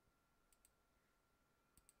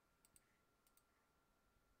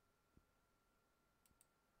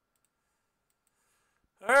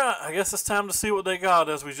 Alright, I guess it's time to see what they got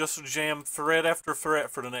as we just jam threat after threat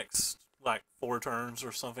for the next, like, 4 turns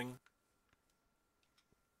or something.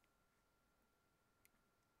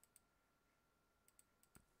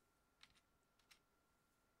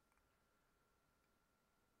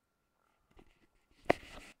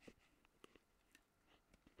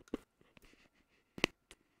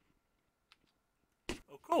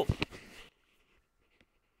 Oh, cool.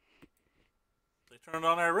 They turned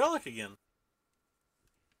on our relic again.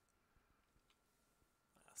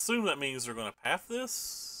 I assume that means they're going to path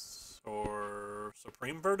this, or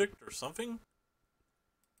Supreme Verdict, or something.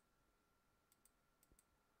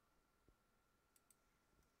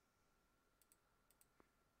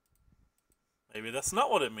 Maybe that's not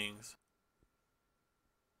what it means.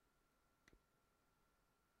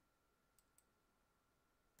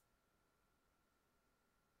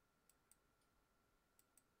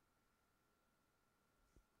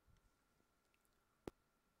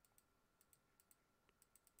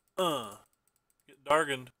 Get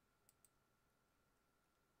darkened.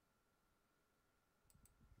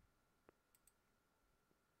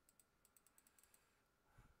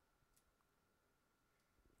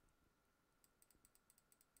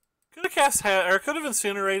 Could have cast or could have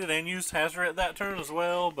incinerated and used Hazoret that turn as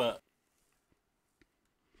well, but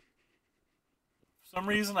for some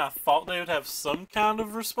reason I thought they would have some kind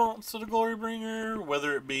of response to the Glorybringer,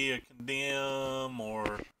 whether it be a Condemn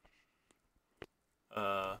or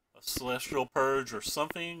a Celestial Purge or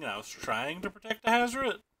something. I was trying to protect the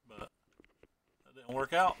Hazoret, but that didn't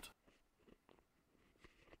work out.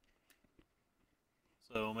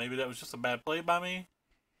 So maybe that was just a bad play by me,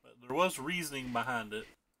 but there was reasoning behind it.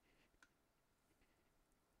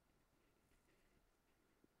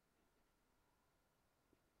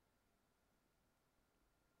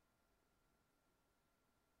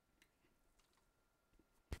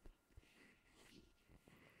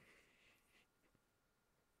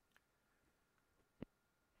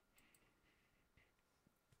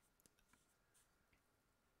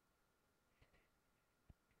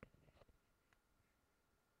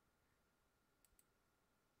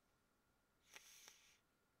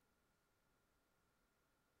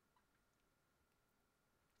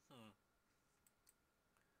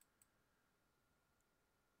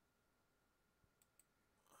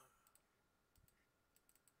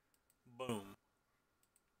 Boom.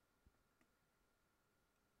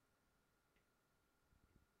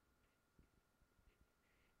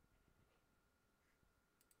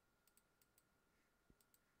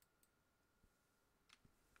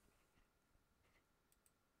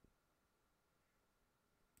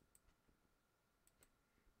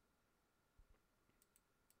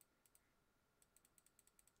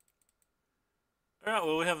 Alright,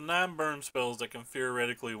 well, we have 9 burn spells that can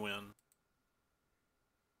theoretically win.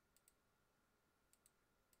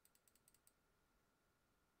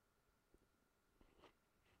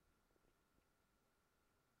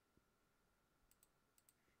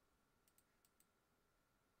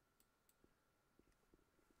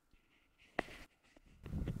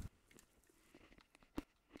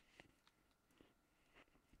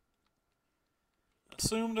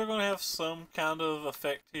 Assume they're going to have some kind of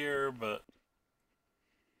effect here, but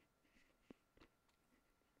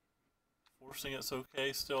forcing it's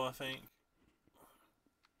okay still, I think.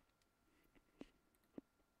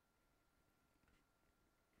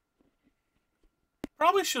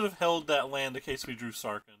 Probably should have held that land in case we drew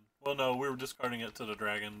Sarkhan. Well, no, we were discarding it to the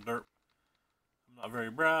dragon. Derp. I'm not very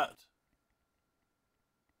bright.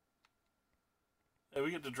 Hey, we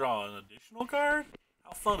get to draw an additional card?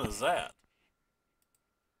 How fun is that?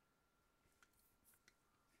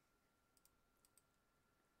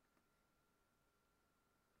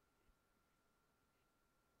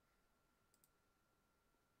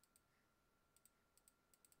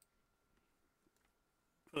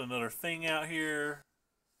 Put another thing out here.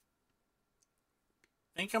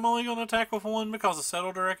 Think I'm only going to attack with one because of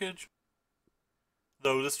Settle the Wreckage.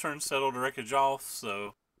 Though this turns Settle the Wreckage off,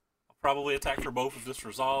 so I'll probably attack for both if this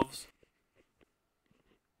resolves.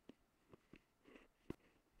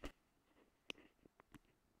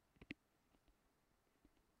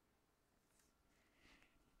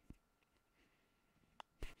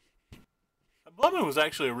 Blood Moon was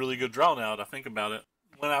actually a really good draw now that I think about it.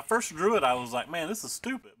 When I first drew it, I was like, man, this is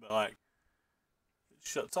stupid. But, like, it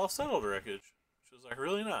shuts off Settle the Wreckage, which is, like,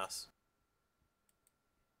 really nice.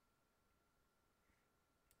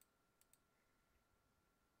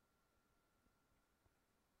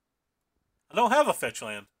 I don't have a fetch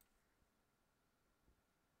land.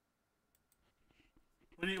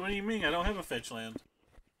 What do you mean? I don't have a fetch land.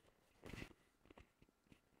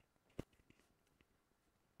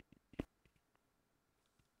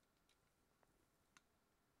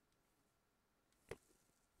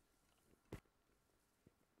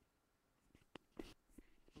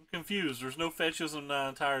 I'm confused. There's no fetches in the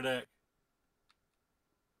entire deck.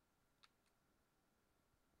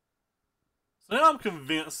 So now I'm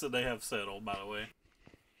convinced that they have settled, by the way.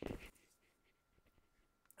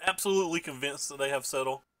 Absolutely convinced that they have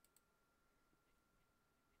settled.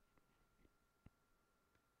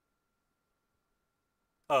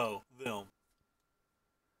 Oh, them.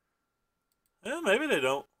 Yeah, maybe they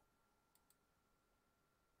don't.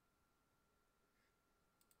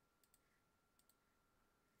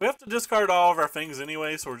 We have to discard all of our things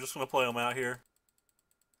anyway, so we're just going to play them out here.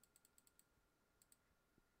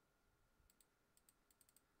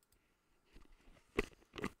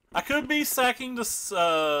 I could be sacking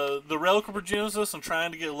the Relic of Progenesis and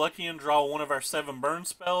trying to get lucky and draw one of our 7 burn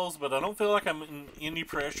spells, but I don't feel like I'm in any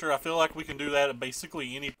pressure. I feel like we can do that at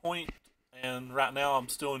basically any point, and right now I'm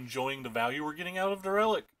still enjoying the value we're getting out of the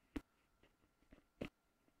Relic.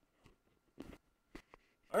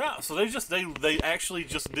 Alright, so they actually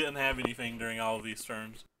just didn't have anything during all of these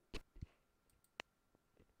turns.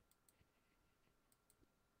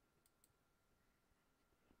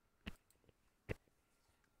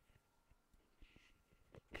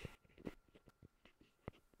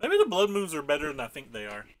 Maybe the Blood Moons are better than I think they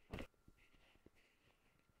are.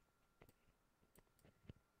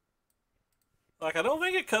 Like, I don't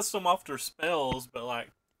think it cuts them off their spells, but, like,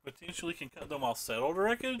 potentially can cut them off Settled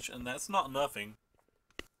Wreckage, and that's not nothing.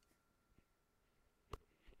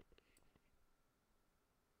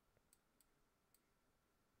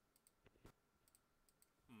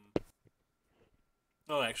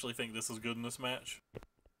 I don't actually think this is good in this match.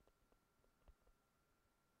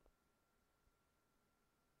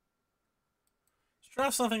 Let's try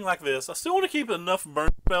something like this. I still want to keep enough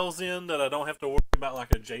burn spells in that I don't have to worry about,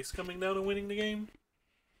 like, a Jace coming down and winning the game.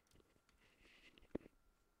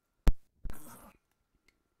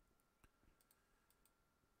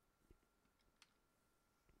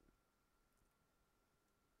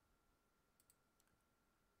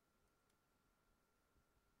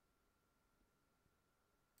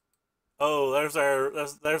 Oh, there's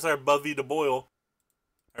our Bubby to Boil.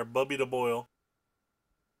 Our Bubby to Boil.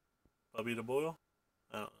 Bubby to Boil?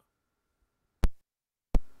 I don't know.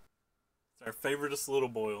 It's our favoriteest little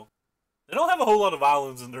boil. They don't have a whole lot of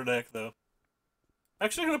islands in their deck, though.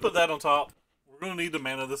 Actually, I'm going to put that on top. We're going to need the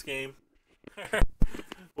mana this game.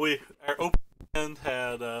 Our open hand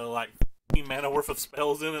had, like, 15 mana worth of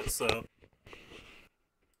spells in it, so...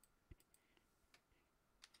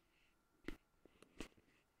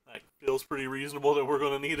 Like, feels pretty reasonable that we're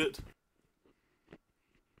going to need it.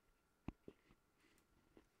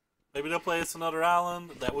 Maybe they'll play us another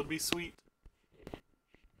island. That would be sweet.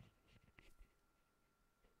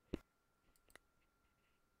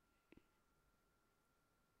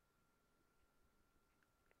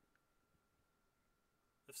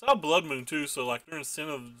 They saw Blood Moon too, so like they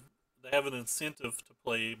have an incentive to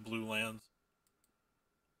play blue lands.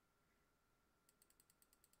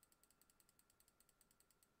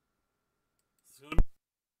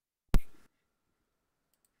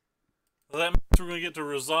 So that means we're going to get to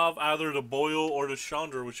resolve either to Boil or to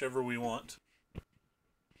Chandra, whichever we want.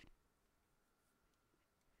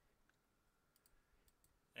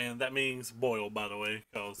 And that means Boil, by the way,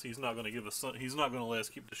 because he's not going to give us. He's not going to let us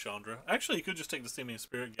keep the Chandra. Actually, he could just take the Simian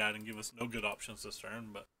Spirit Guide and give us no good options this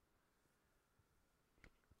turn, but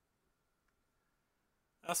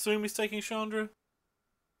I assume he's taking Chandra.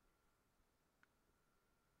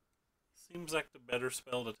 Seems like the better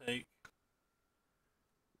spell to take.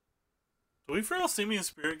 Do we throw a Simian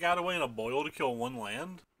Spirit Guide away in a Boil to kill 1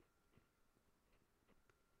 land?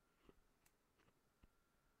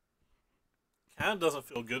 Kind of doesn't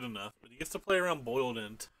feel good enough, but he gets to play around Boil the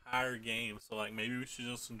entire game, so like maybe we should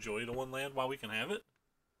just enjoy the 1 land while we can have it?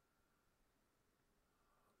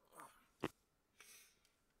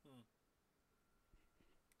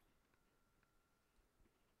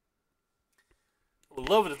 I would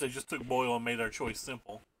love it if they just took Boil and made our choice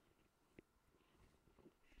simple.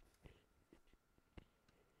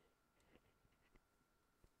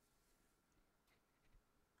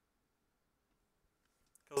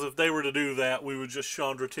 Because if they were to do that, we would just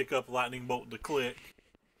Chandra tick up Lightning Bolt to click.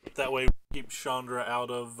 That way we keep Chandra out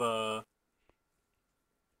of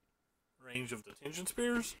range of the Tension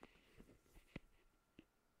Spears.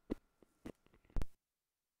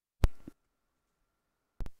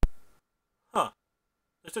 Huh.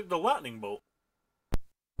 They took the Lightning Bolt.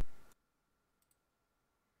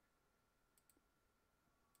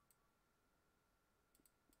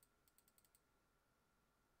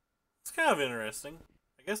 It's kind of interesting.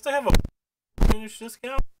 I guess they have a finish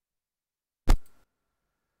discount.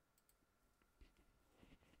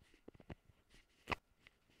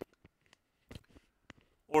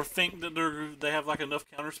 Or think that they have like enough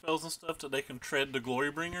counter spells and stuff that they can tread the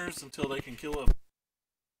Glorybringers until they can kill a.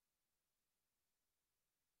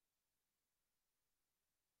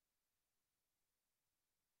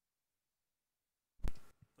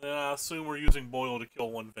 Then I assume we're using Boil to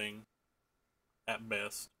kill one thing. At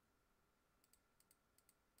best.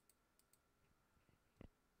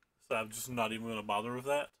 So I'm just not even going to bother with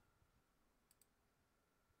that.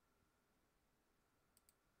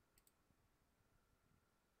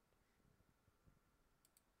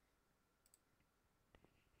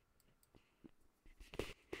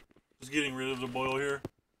 Just getting rid of the Boil here.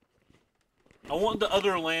 I want the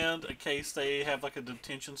other land in case they have like a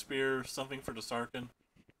detention spear or something for the Sarkhan.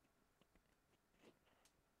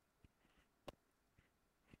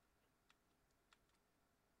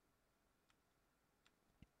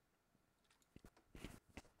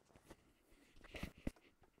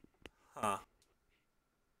 Huh.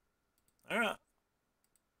 Alright.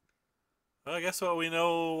 Well, I guess we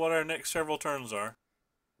know what our next several turns are.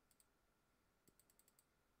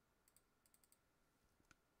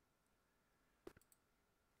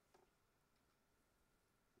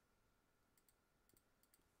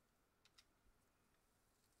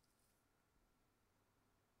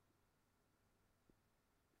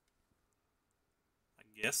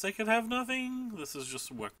 I guess they could have nothing. This is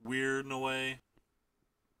just weird in a way.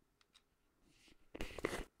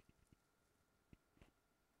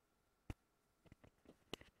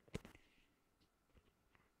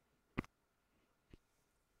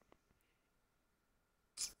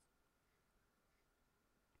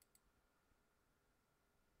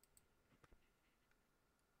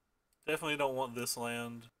 Definitely don't want this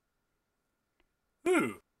land.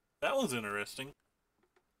 Ooh, that one's interesting.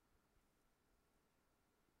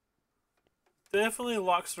 Definitely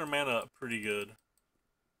locks their mana up pretty good.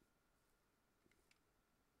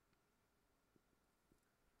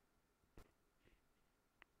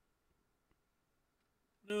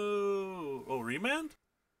 No. Oh, remand?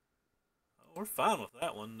 Oh, we're fine with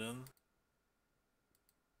that one then.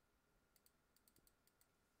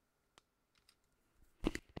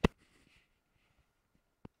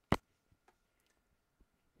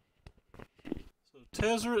 So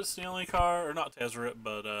Tezzeret's the only card, or not Tezzeret,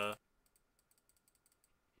 but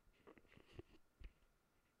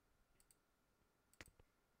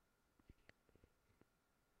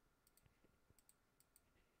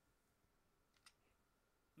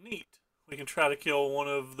neat. We can try to kill one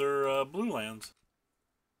of their blue lands.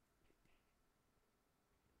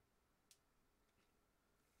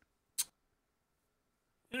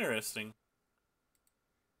 Interesting.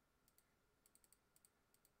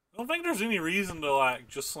 I don't think there's any reason to like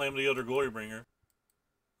just slam the other Glorybringer.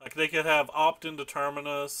 Like they could have opt into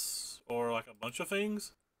Terminus or like a bunch of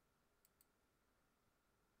things.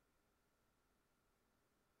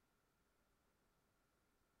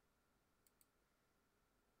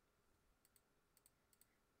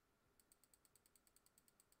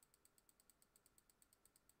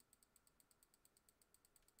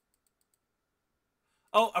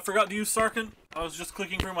 Oh, I forgot to use Sarkhan. I was just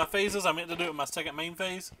clicking through my phases. I meant to do it in my second main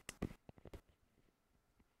phase.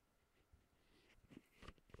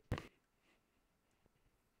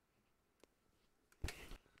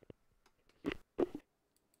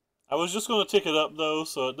 I was just going to tick it up though,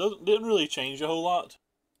 so it didn't really change a whole lot.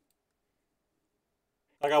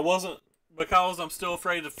 Like I wasn't, because I'm still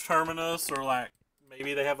afraid of Terminus, or like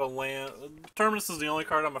maybe they have a land. Terminus is the only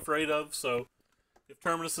card I'm afraid of, so if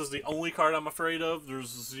Terminus is the only card I'm afraid of, there's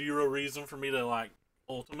zero reason for me to like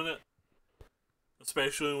ultimate it.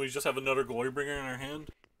 Especially when we just have another Glorybringer in our hand.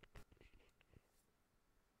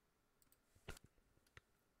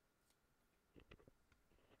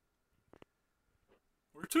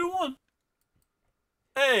 We're 2-1.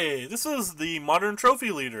 Hey, this is the Modern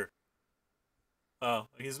Trophy leader. Oh,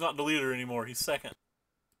 he's not the leader anymore. He's second.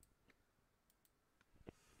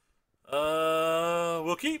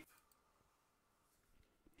 We'll keep.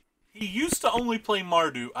 He used to only play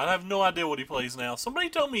Mardu. I have no idea what he plays now. Somebody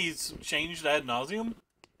told me he's changed ad nauseum.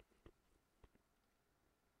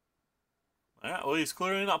 Alright, well, he's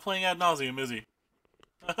clearly not playing ad nauseum, is he?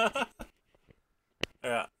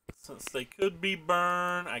 Alright, since they could be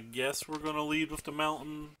burn, I guess we're going to lead with the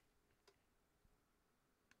mountain.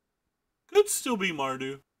 Could still be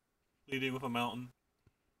Mardu, leading with a mountain.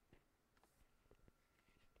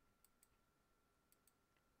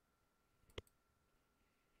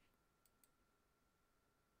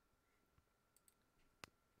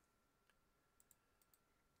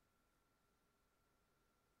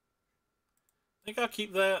 think I'll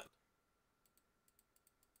keep that.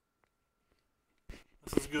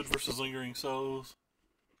 This is good versus Lingering Souls.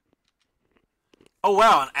 Oh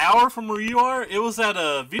wow, an hour from where you are? It was at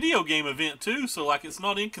a video game event too, so like it's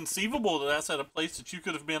not inconceivable that that's at a place that you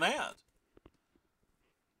could have been at.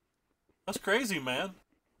 That's crazy, man.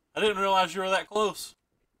 I didn't realize you were that close.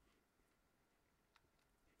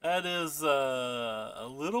 That is a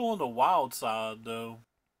little on the wild side, though.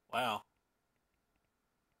 Wow.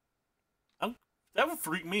 That would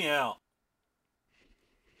freak me out.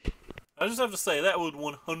 I just have to say, that would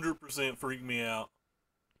 100% freak me out.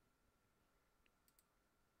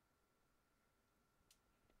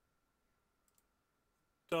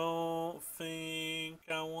 Don't think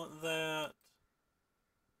I want that.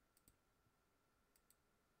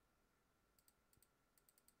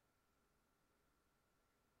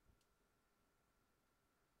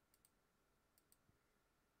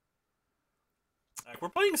 Like, we're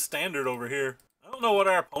playing standard over here. I don't know what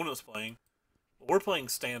our opponent's playing, but we're playing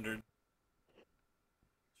standard.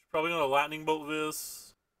 She's probably gonna lightning bolt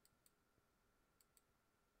this.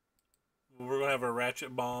 We're gonna have a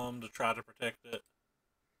ratchet bomb to try to protect it.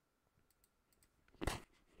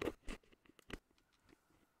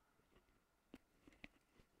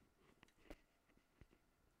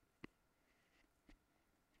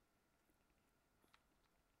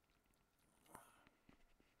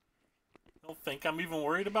 I don't think I'm even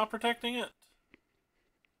worried about protecting it.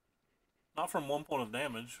 Not from 1 point of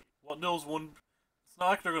damage. What deals one? It's not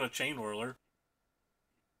like they're gonna chain whirler.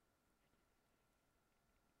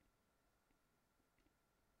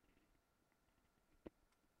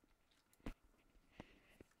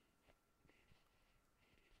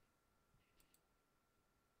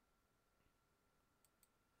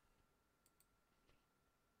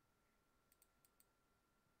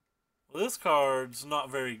 Well, this card's not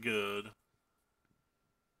very good.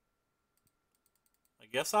 I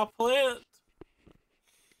guess I'll play it.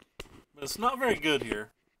 But it's not very good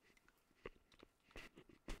here.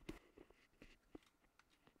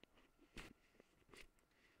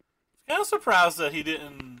 Kind of surprised that he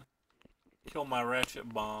didn't kill my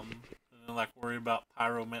ratchet bomb and then like worry about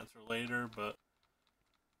pyromancer later, but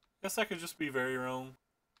I guess I could just be very wrong.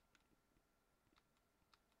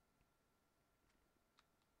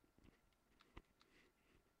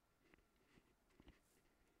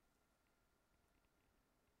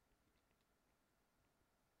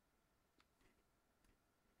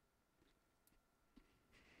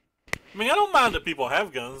 I mean, I don't mind that people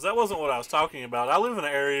have guns. That wasn't what I was talking about. I live in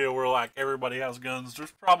an area where like everybody has guns.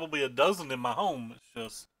 There's probably a dozen in my home.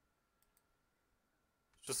 It's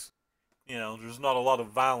just you know, there's not a lot of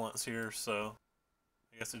violence here, so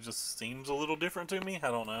I guess it just seems a little different to me.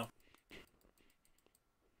 I don't know.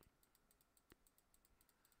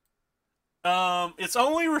 It's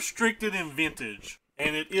only restricted in vintage,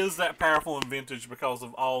 and it is that powerful in vintage because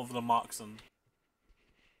of all of the Moxen.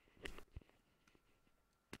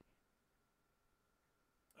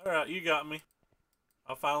 Alright, you got me.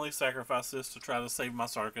 I'll finally sacrifice this to try to save my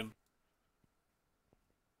Sarkin.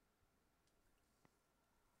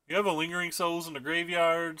 You have a Lingering Souls in the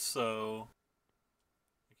graveyard, so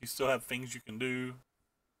you still have things you can do.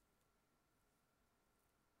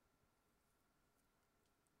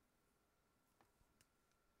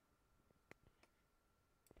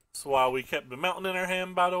 That's why we kept the mountain in our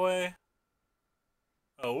hand, by the way.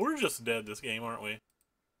 Oh, we're just dead this game, aren't we?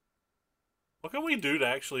 What can we do to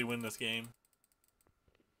actually win this game?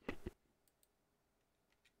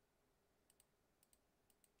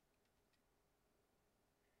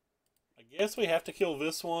 I guess we have to kill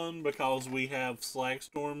this one because we have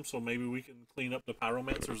Slagstorm, so maybe we can clean up the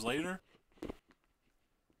Pyromancers later.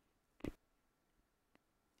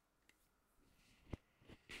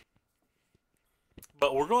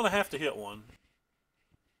 But we're going to have to hit one.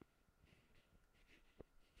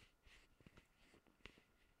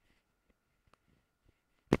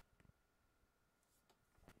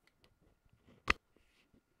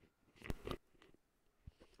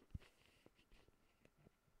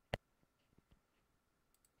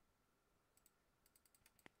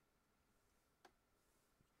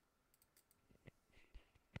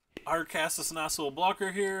 Our cast this nice little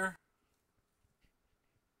blocker here.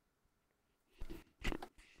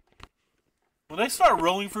 When they start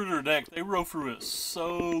rolling through their deck, they roll through it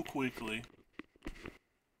so quickly.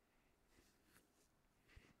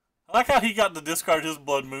 I like how he got to discard his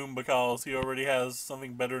Blood Moon because he already has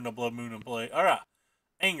something better than a Blood Moon in play. Alright.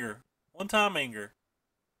 Anger. One time anger.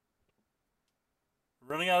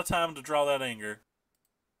 We're running out of time to draw that anger.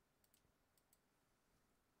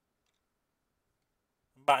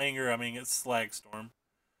 By anger, I mean it's Slagstorm.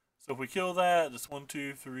 So if we kill that, it's 1,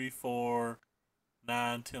 2, 3, 4,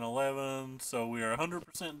 9, 10, 11. So we are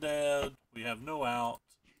 100% dead. We have no out.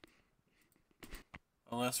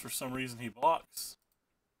 Unless for some reason he blocks.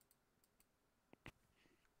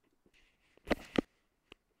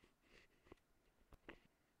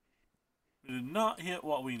 We did not hit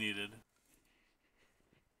what we needed.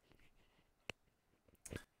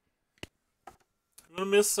 I'm gonna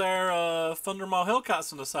miss our Thundermaw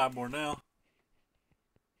Hellcats in the sideboard now.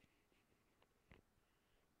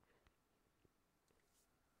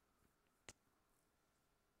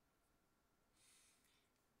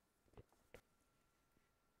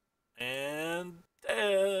 And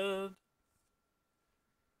dead.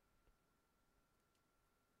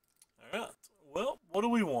 Alright. Well, what do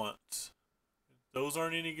we want? Those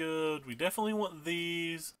aren't any good. We definitely want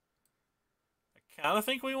these. I kind of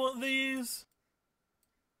think we want these.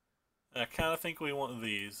 I kind of think we want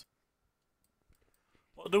these.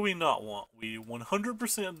 What do we not want? We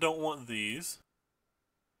 100% don't want these.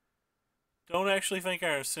 Don't actually think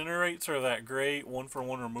our Incinerates are that great.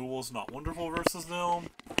 1-for-1 removal is not wonderful versus them.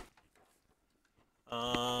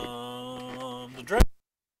 The Dragons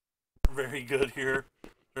are very good here.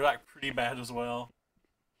 They're like pretty bad as well.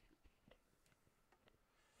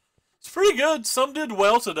 It's pretty good. Some did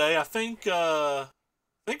well today. I think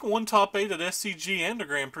one top 8 at SCG and a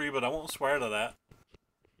Grand Prix, but I won't swear to that.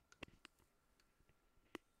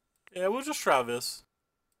 Yeah, we'll just try this.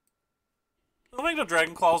 I think the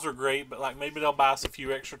Dragon Claws are great, but like maybe they'll buy us a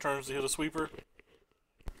few extra turns to hit a sweeper.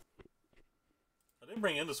 I didn't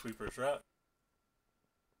bring in the sweepers, right?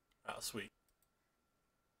 Ah, sweet.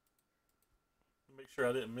 Make sure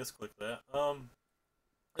I didn't misclick that.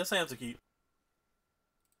 This hand's a keep.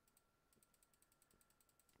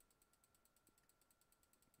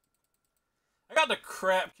 I got the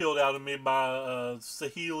crap killed out of me by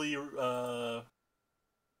Saheeli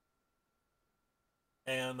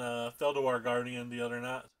and Felidar Guardian the other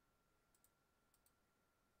night.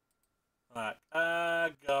 Like,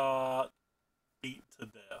 I got beat to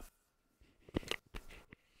death.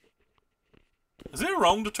 Is it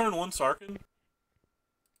wrong to turn 1 Sarkhan?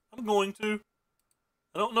 I'm going to.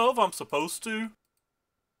 I don't know if I'm supposed to.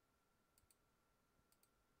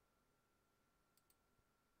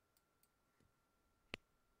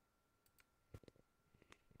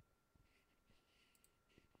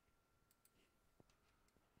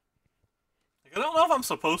 Like, I don't know if I'm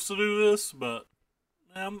supposed to do this, but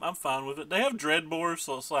I'm fine with it. They have Dreadbore,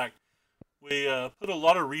 so it's like we put a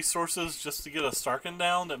lot of resources just to get a Sarkhan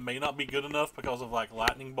down that may not be good enough because of like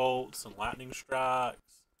lightning bolts and lightning strikes.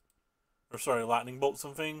 Or sorry, lightning bolts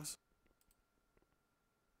and things.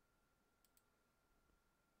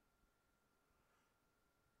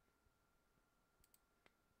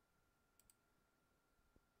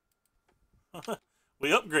 We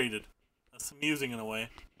upgraded. That's amusing in a way.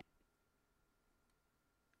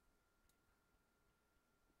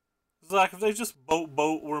 It's like if they just boat,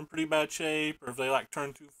 we're in pretty bad shape. Or if they like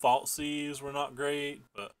turn 2 Falsies, we're not great.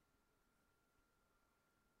 But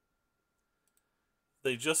if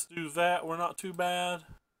they just do that, we're not too bad.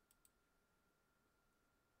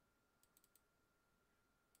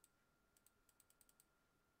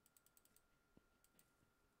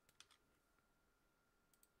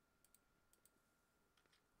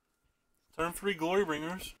 Turn 3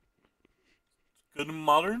 Glorybringers. Good and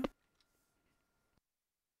modern.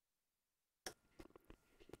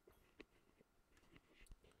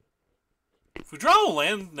 If we draw a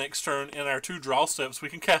land next turn in our 2 draw steps, we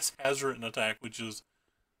can cast Hazoret and attack, which is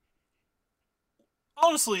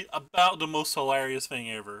honestly about the most hilarious thing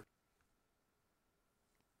ever.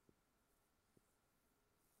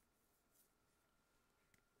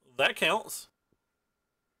 That counts.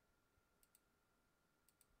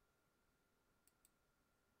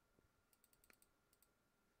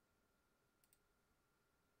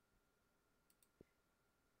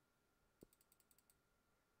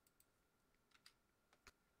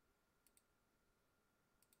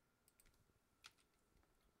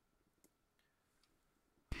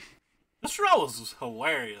 This draw was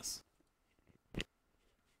hilarious.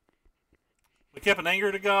 We kept an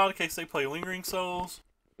Anger to God in case they play Lingering Souls.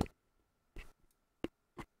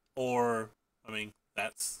 Or, I mean,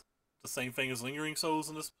 that's the same thing as Lingering Souls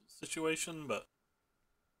in this situation, but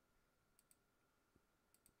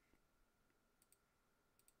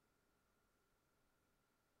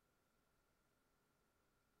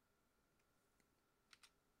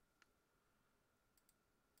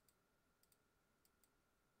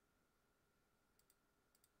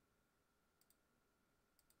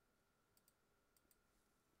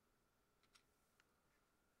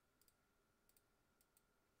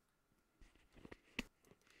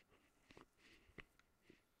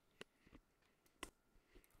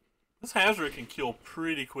This Hazard can kill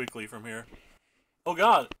pretty quickly from here. Oh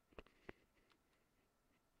god.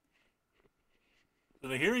 The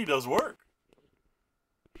Nahiri does work.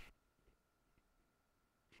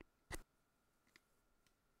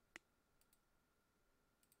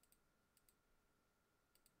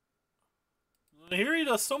 The Nahiri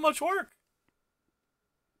does so much work.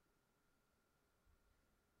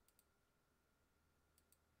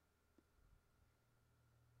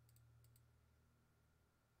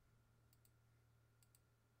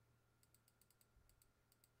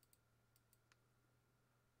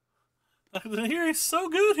 The Nahiri's so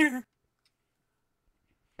good here.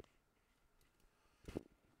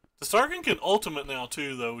 The Sargon can ultimate now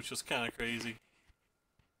too, though, which is kind of crazy.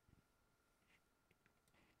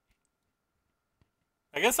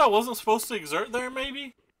 I guess I wasn't supposed to exert there,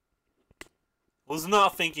 maybe? Was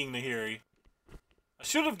not thinking Nahiri. I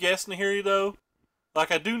should have guessed Nahiri, though.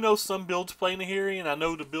 Like, I do know some builds play Nahiri, and I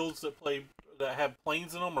know the builds that have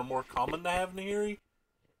planes in them are more common to have Nahiri.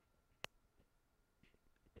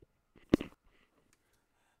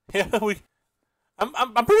 Yeah,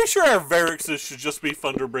 I'm pretty sure our Varixes should just be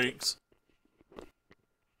Thunderbreaks.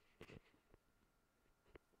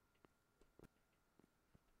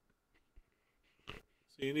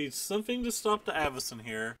 So you need something to stop the Avacyn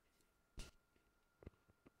here.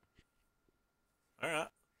 Alright.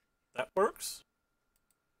 That works.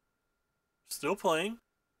 Still playing.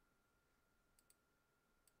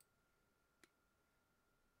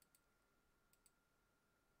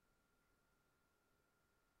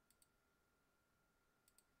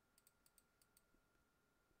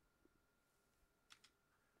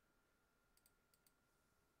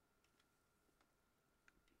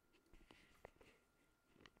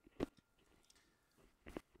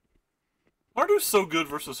 Mardu's so good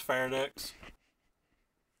versus Faradex.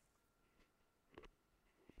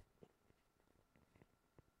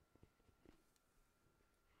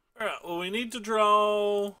 Alright, well, we need to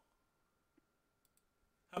draw...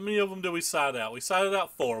 How many of them did we side out? We sided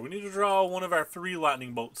out 4. We need to draw one of our 3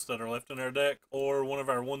 lightning bolts that are left in our deck, or one of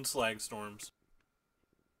our 1 slag storms.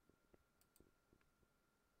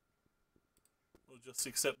 We'll just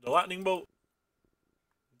accept the lightning bolt.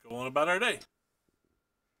 Go on about our day.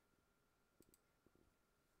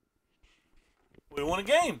 We won a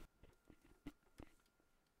game.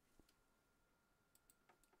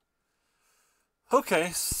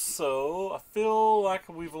 Okay, so I feel like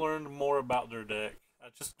we've learned more about their deck. I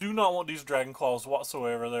just do not want these Dragon Claws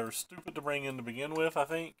whatsoever. They were stupid to bring in to begin with, I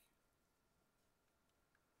think.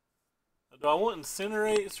 Do I want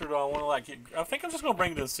Incinerates, or do I want to, like, get... I think I'm just going to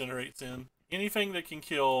bring the Incinerates in. Anything that can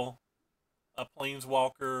kill a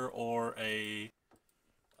Planeswalker or a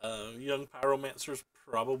young Pyromancer is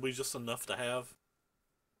probably just enough to have.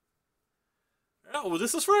 Oh, well,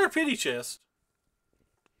 this is for our pity chest.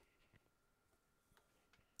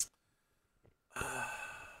 I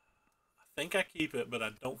think I keep it, but I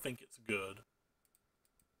don't think it's good.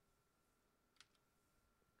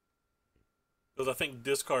 Because I think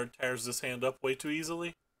discard tears this hand up way too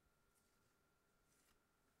easily.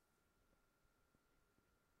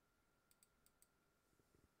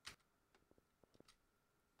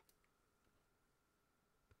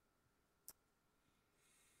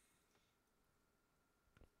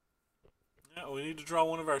 Yeah, we need to draw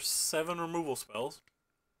one of our 7 removal spells.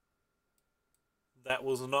 That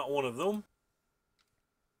was not one of them.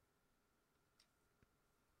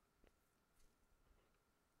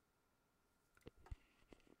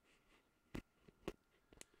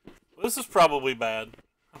 Well, this is probably bad.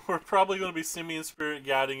 We're probably going to be Simian Spirit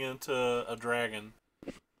guiding into a dragon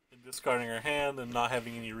and discarding our hand and not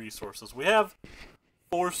having any resources. We have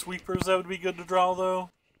 4 sweepers that would be good to draw, though.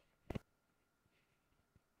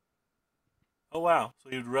 Oh, wow. So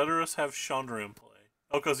he'd rather us have Chandra in play.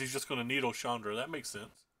 Oh, because he's just going to needle Chandra. That makes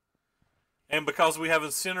sense. And because we have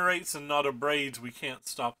Incinerates and not Abrades, we can't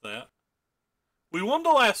stop that. We won the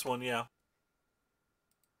last one, yeah.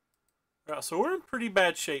 Alright, so we're in pretty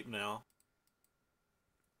bad shape now.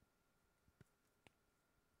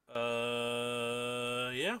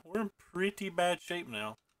 Yeah, we're in pretty bad shape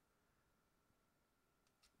now.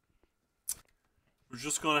 We're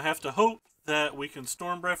just going to have to hope that we can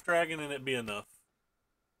Storm Breath Dragon and it be enough.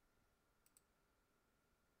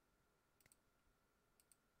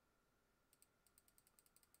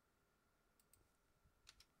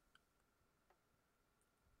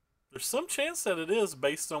 There's some chance that it is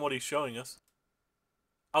based on what he's showing us.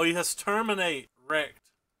 Oh, he has Terminate. Wrecked.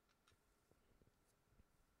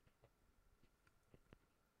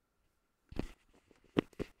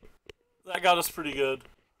 That got us pretty good.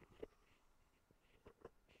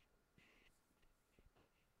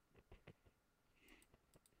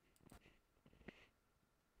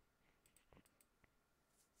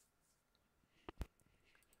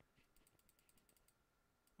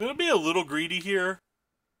 I'm going to be a little greedy here.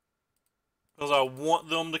 Because I want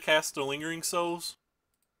them to cast the Lingering Souls.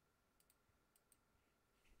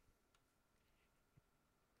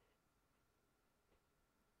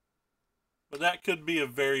 But that could be a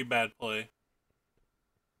very bad play.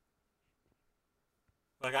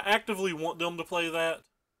 Like, I actively want them to play that.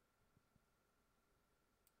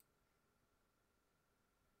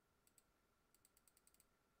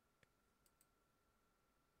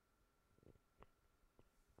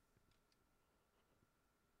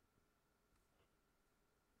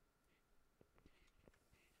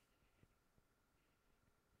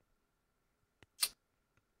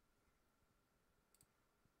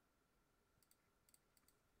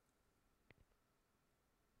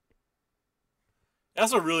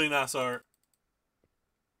 That's a really nice art.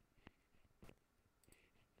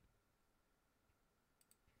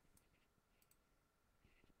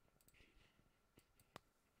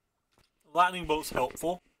 Lightning Bolt's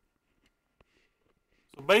helpful.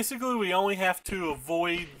 So basically, we only have to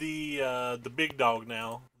avoid the big dog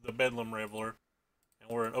now, the Bedlam Reveler, and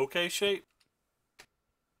we're in okay shape.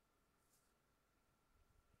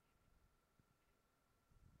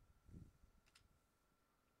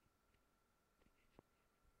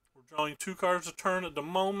 We're drawing 2 cards a turn at the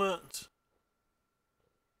moment.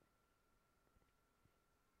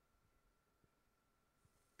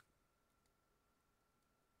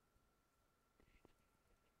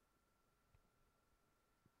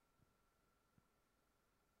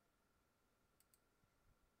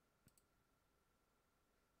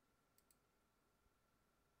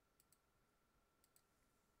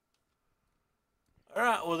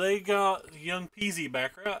 Alright, well, they got Young Peasy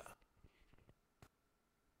back, right?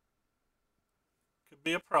 Could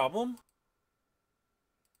be a problem.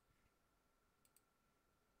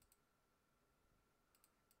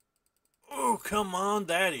 Oh, come on,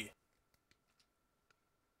 Daddy.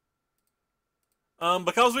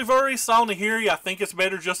 Because we've already saw Nahiri, I think it's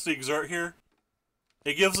better just to exert here.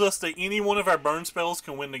 It gives us that any one of our burn spells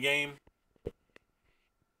can win the game.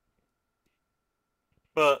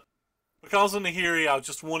 But because of Nahiri, I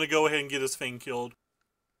just want to go ahead and get this thing killed.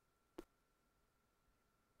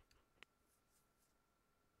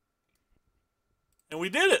 And we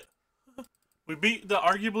did it! We beat the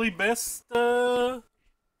arguably best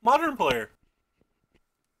modern player.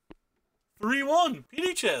 3-1,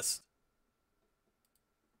 PD Chest.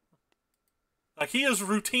 Like, he is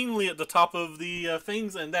routinely at the top of the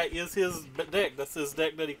things, and that is his deck. That's his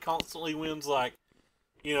deck that he constantly wins, like,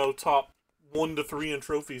 you know, top 1 to 3 in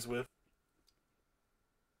trophies with.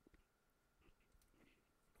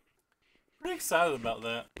 Pretty excited about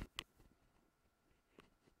that.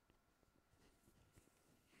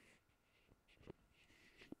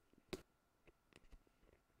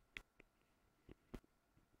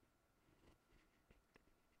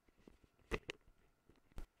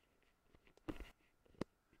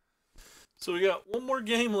 So we got one more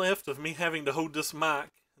game left of me having to hold this mic,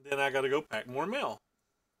 and then I gotta go pack more mail.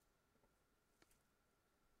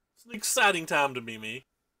 It's an exciting time to be me.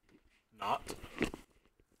 Not.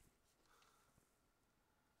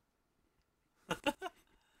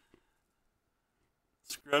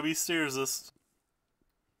 Scrubby steers us.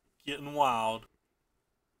 Getting wild.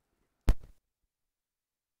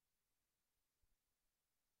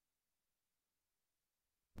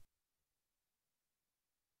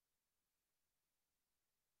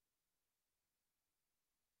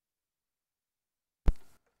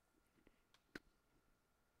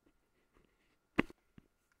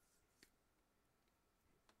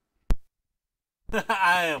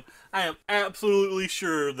 I am absolutely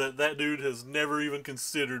sure that that dude has never even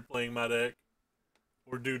considered playing my deck.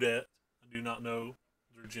 Or Dudette. I do not know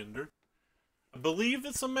their gender. I believe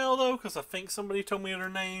it's a male, though, because I think somebody told me their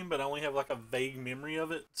name, but I only have, like, a vague memory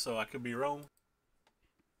of it, so I could be wrong.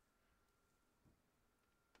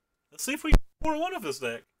 Let's see if we can score one of his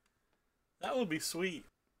deck. That would be sweet.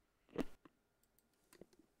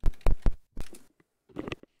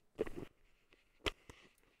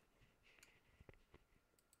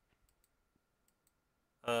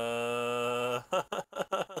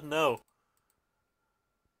 No.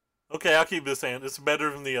 Okay, I'll keep this hand. It's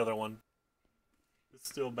better than the other one. It's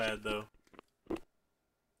still bad, though.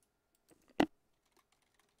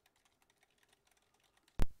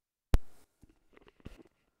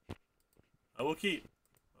 I will keep.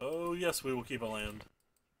 Oh, yes, we will keep a land.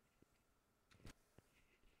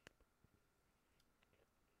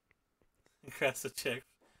 Cast a check.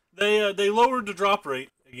 They lowered the drop rate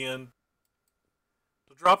again.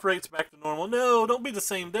 The drop rate's back to normal. No, don't be the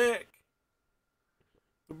same deck.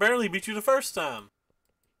 We barely beat you the first time.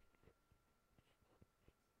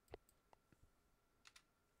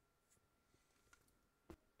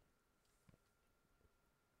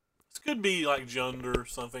 could be like Jund or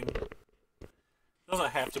something.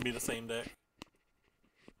 Doesn't have to be the same deck.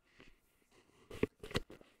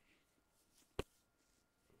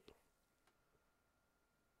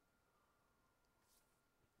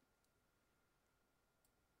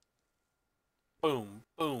 Boom,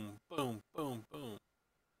 boom, boom, boom, boom.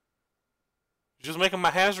 Just making my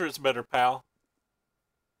Hazards better, pal.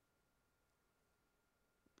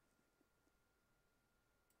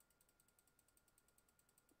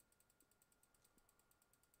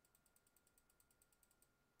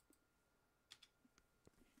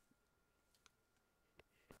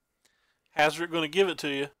 Hazard gonna give it to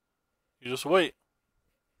you. You just wait.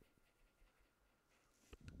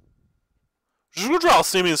 Just gonna draw a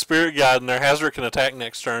Simian Spirit Guide, and their Hazard can attack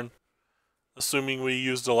next turn. Assuming we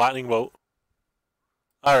use the Lightning Bolt.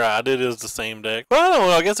 Alright, it is the same deck. Well, I don't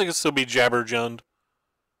know. I guess it could still be Jabber Jund.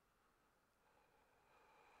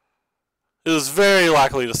 It is very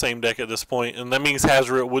likely the same deck at this point, and that means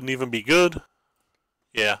Hazard wouldn't even be good.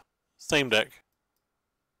 Yeah, same deck.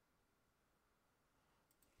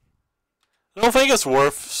 I don't think it's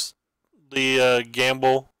worth the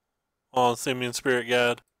gamble on Simian Spirit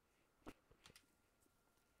Guide.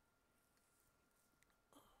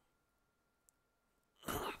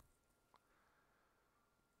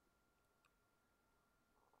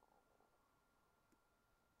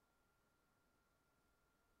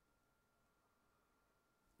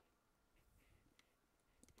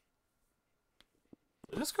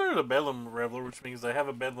 They discarded a Bedlam Reveler, which means they have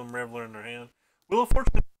a Bedlam Reveler in their hand. Wheel of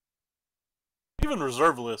Fortune, even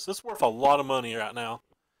reserve list, it's worth a lot of money right now.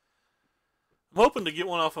 I'm hoping to get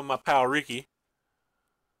one off of my pal Ricky.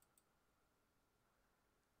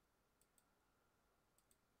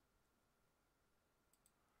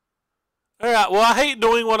 Alright, well, I hate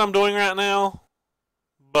doing what I'm doing right now,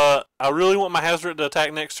 but I really want my Hazard to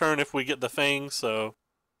attack next turn if we get the Fang, so...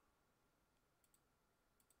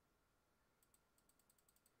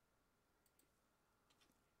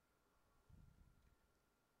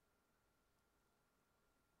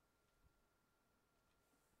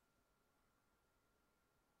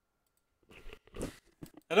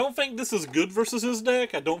 I don't think this is good versus his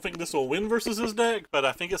deck. I don't think this will win versus his deck, but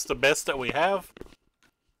I think it's the best that we have.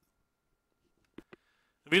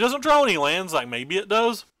 If he doesn't draw any lands, like maybe it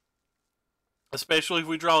does. Especially if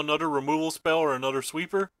we draw another removal spell or another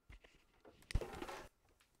sweeper.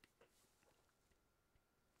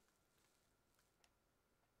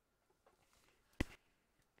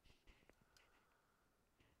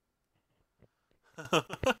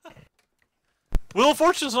 Wheel of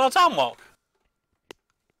Fortune's not a time walk.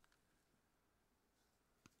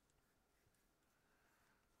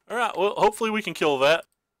 Alright, well, hopefully we can kill that.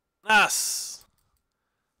 Nice.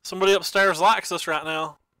 Somebody upstairs likes us right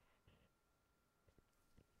now.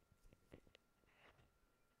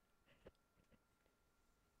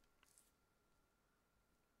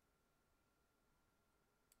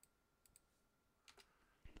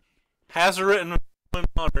 Hazard and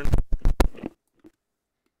Modern.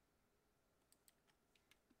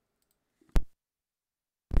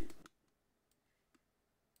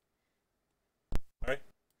 Alright.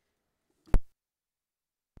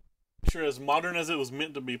 Sure, as modern as it was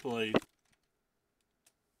meant to be played.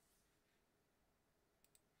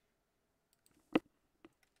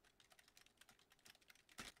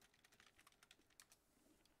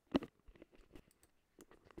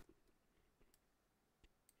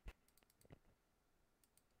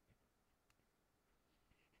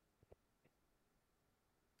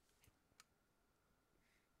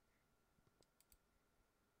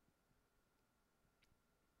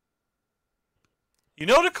 You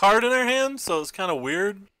know the card in their hand, so it's kind of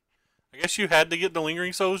weird. I guess you had to get the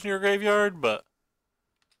Lingering Souls in your graveyard, but...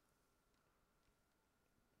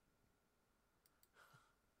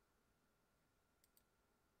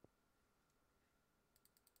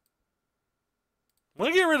 I'm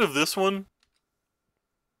gonna get rid of this one.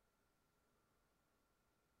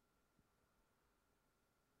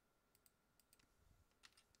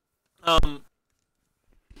 I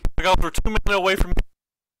got for 2 mana away from...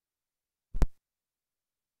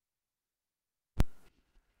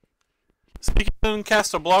 Speaking,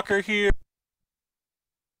 cast a blocker here.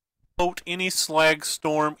 Vote any Slag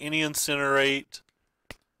Storm, any Incinerate,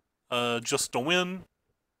 just to win.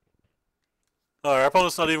 Our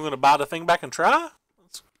opponent's not even going to buy the thing back and try?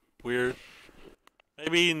 That's weird.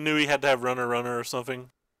 Maybe he knew he had to have runner or something.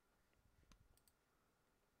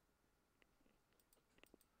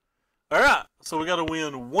 Alright, so we got to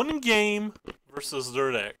win one game versus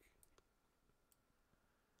their deck.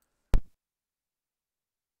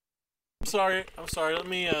 I'm sorry. Let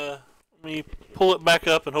me pull it back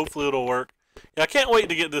up and hopefully it'll work. Yeah, I can't wait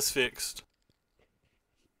to get this fixed.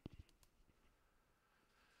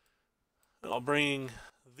 I'll bring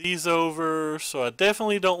these over, so I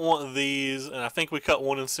definitely don't want these, and I think we cut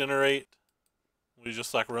one incinerate. We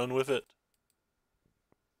just like run with it.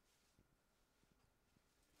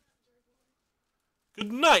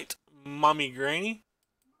 Good night, Mommy Granny.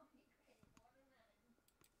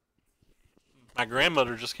 My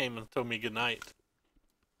grandmother just came and told me good night.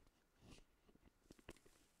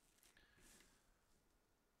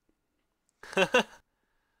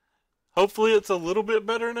 Hopefully it's a little bit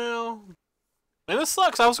better now. Man, this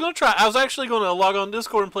sucks. I was actually gonna log on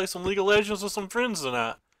Discord and play some League of Legends with some friends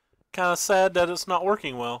tonight. Kinda sad that it's not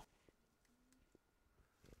working well.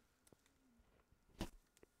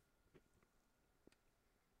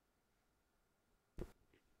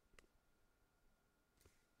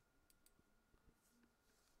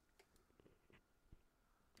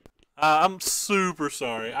 I'm super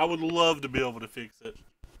sorry. I would love to be able to fix it.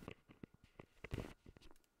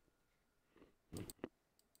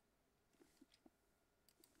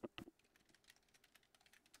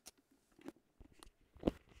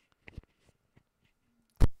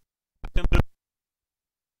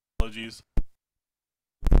 Apologies.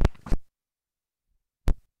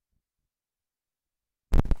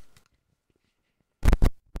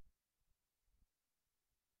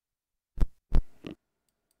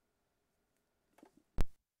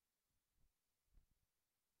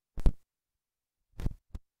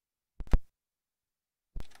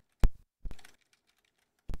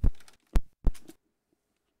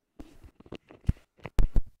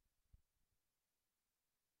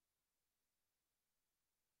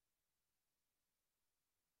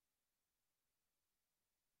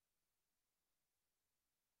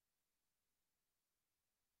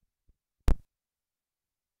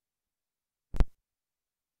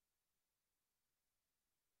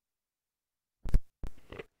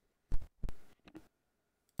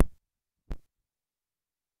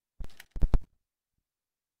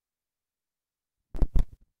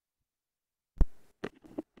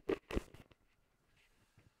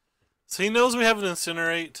 So he knows we have an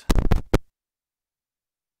incinerate.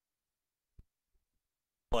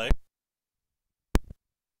 Play.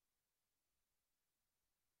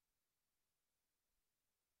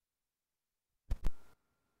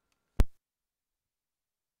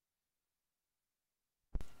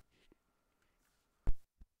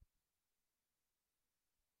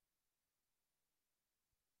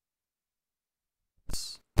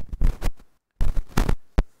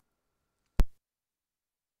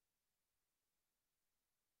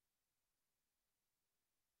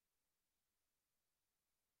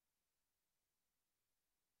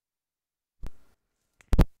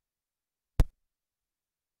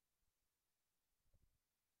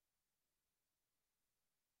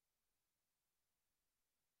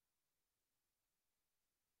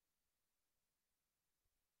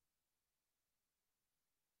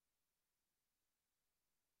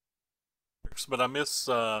 But I miss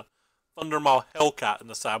Thundermaw Hellcat in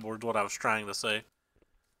the sideboard. What I was trying to say.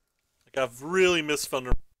 Like I've really missed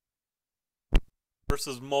Thunder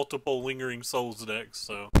versus multiple Lingering Souls decks.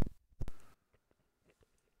 So.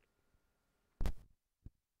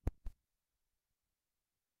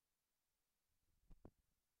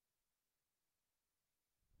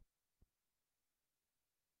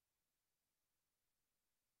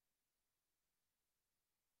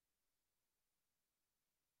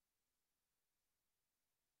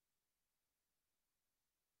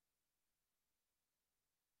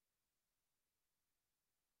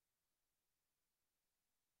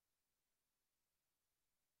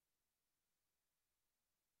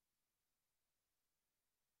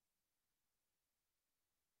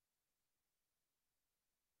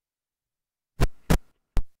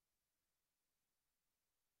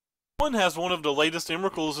 One has one of the latest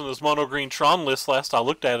Emrakuls in his mono green Tron list. Last I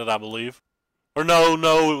looked at it, I believe. Or no,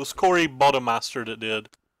 it was Corey Bodemaster that did.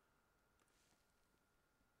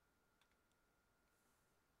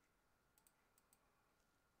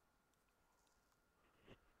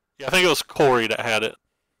 Yeah, I think it was Corey that had it.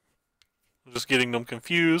 I'm just getting them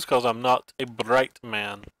confused because I'm not a bright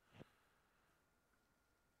man.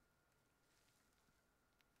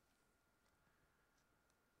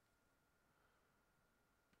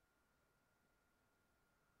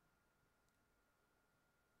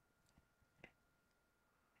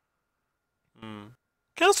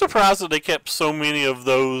 Kind of surprised that they kept so many of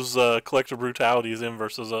those collective brutalities in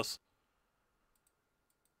versus us.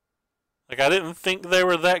 Like, I didn't think they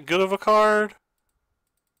were that good of a card.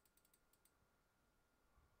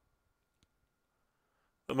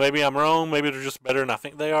 But maybe I'm wrong. Maybe they're just better than I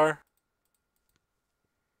think they are.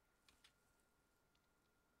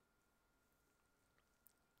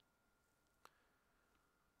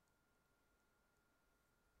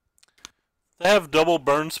 They have double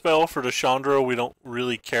burn spell for the Chandra. We don't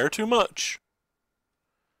really care too much,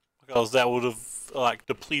 because that would have like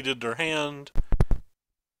depleted their hand.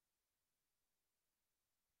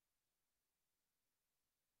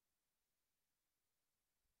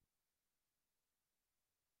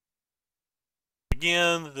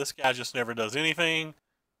 Again, this guy just never does anything.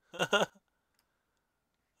 Alright,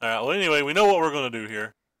 well anyway, we know what we're going to do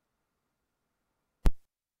here.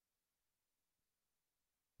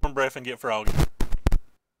 Warm breath and get Froggy.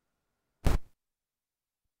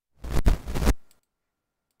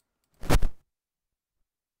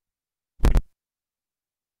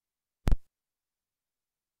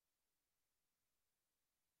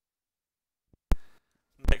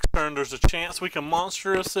 Next turn, there's a chance we can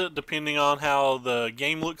monstrous it depending on how the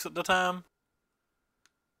game looks at the time.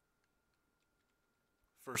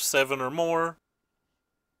 For 7 or more.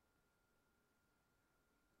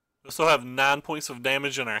 We also have 9 points of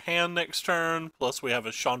damage in our hand next turn, plus we have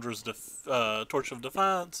a Chandra's Torch of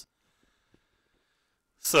Defiance.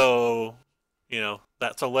 So, you know,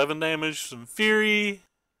 that's 11 damage. Some Fury.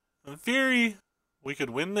 And Fury, we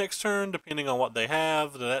could win next turn depending on what they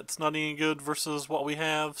have. That's not any good versus what we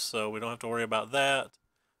have, so we don't have to worry about that.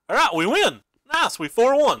 Alright, we win! Nice, we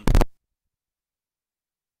 4-1.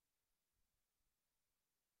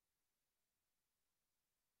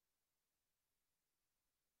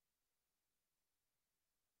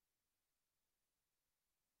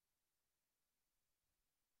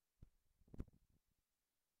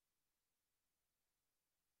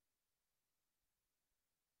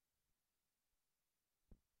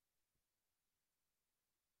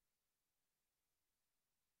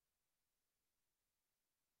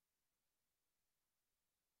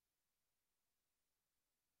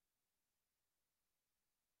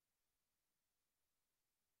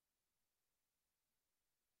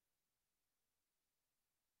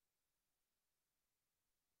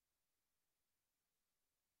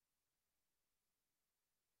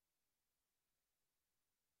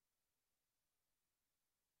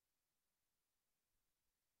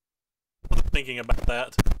 Thinking about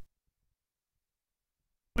that.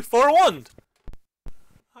 We 4-1.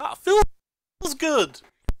 Feels good.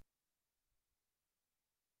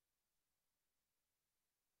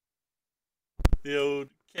 The old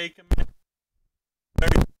cake and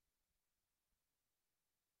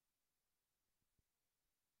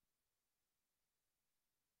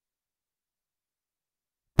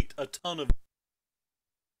a ton of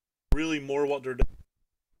really more what they're doing.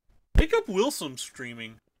 Jacob Wilson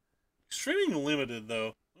streaming. Streaming limited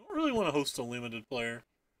though. I don't really want to host a limited player.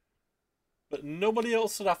 But nobody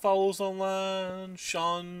else that I follows online,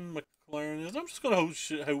 Sean McLaren is. I'm just going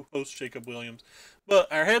to host Jacob Williams.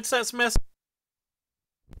 But our headsets mess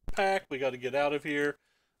pack. We got to get out of here.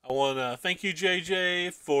 I want to thank you,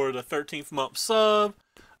 JJ, for the 13th month sub.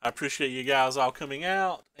 I appreciate you guys all coming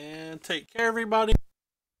out. And take care, everybody.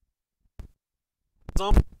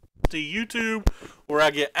 To YouTube, where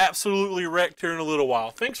I get absolutely wrecked here in a little while.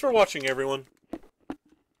 Thanks for watching, everyone.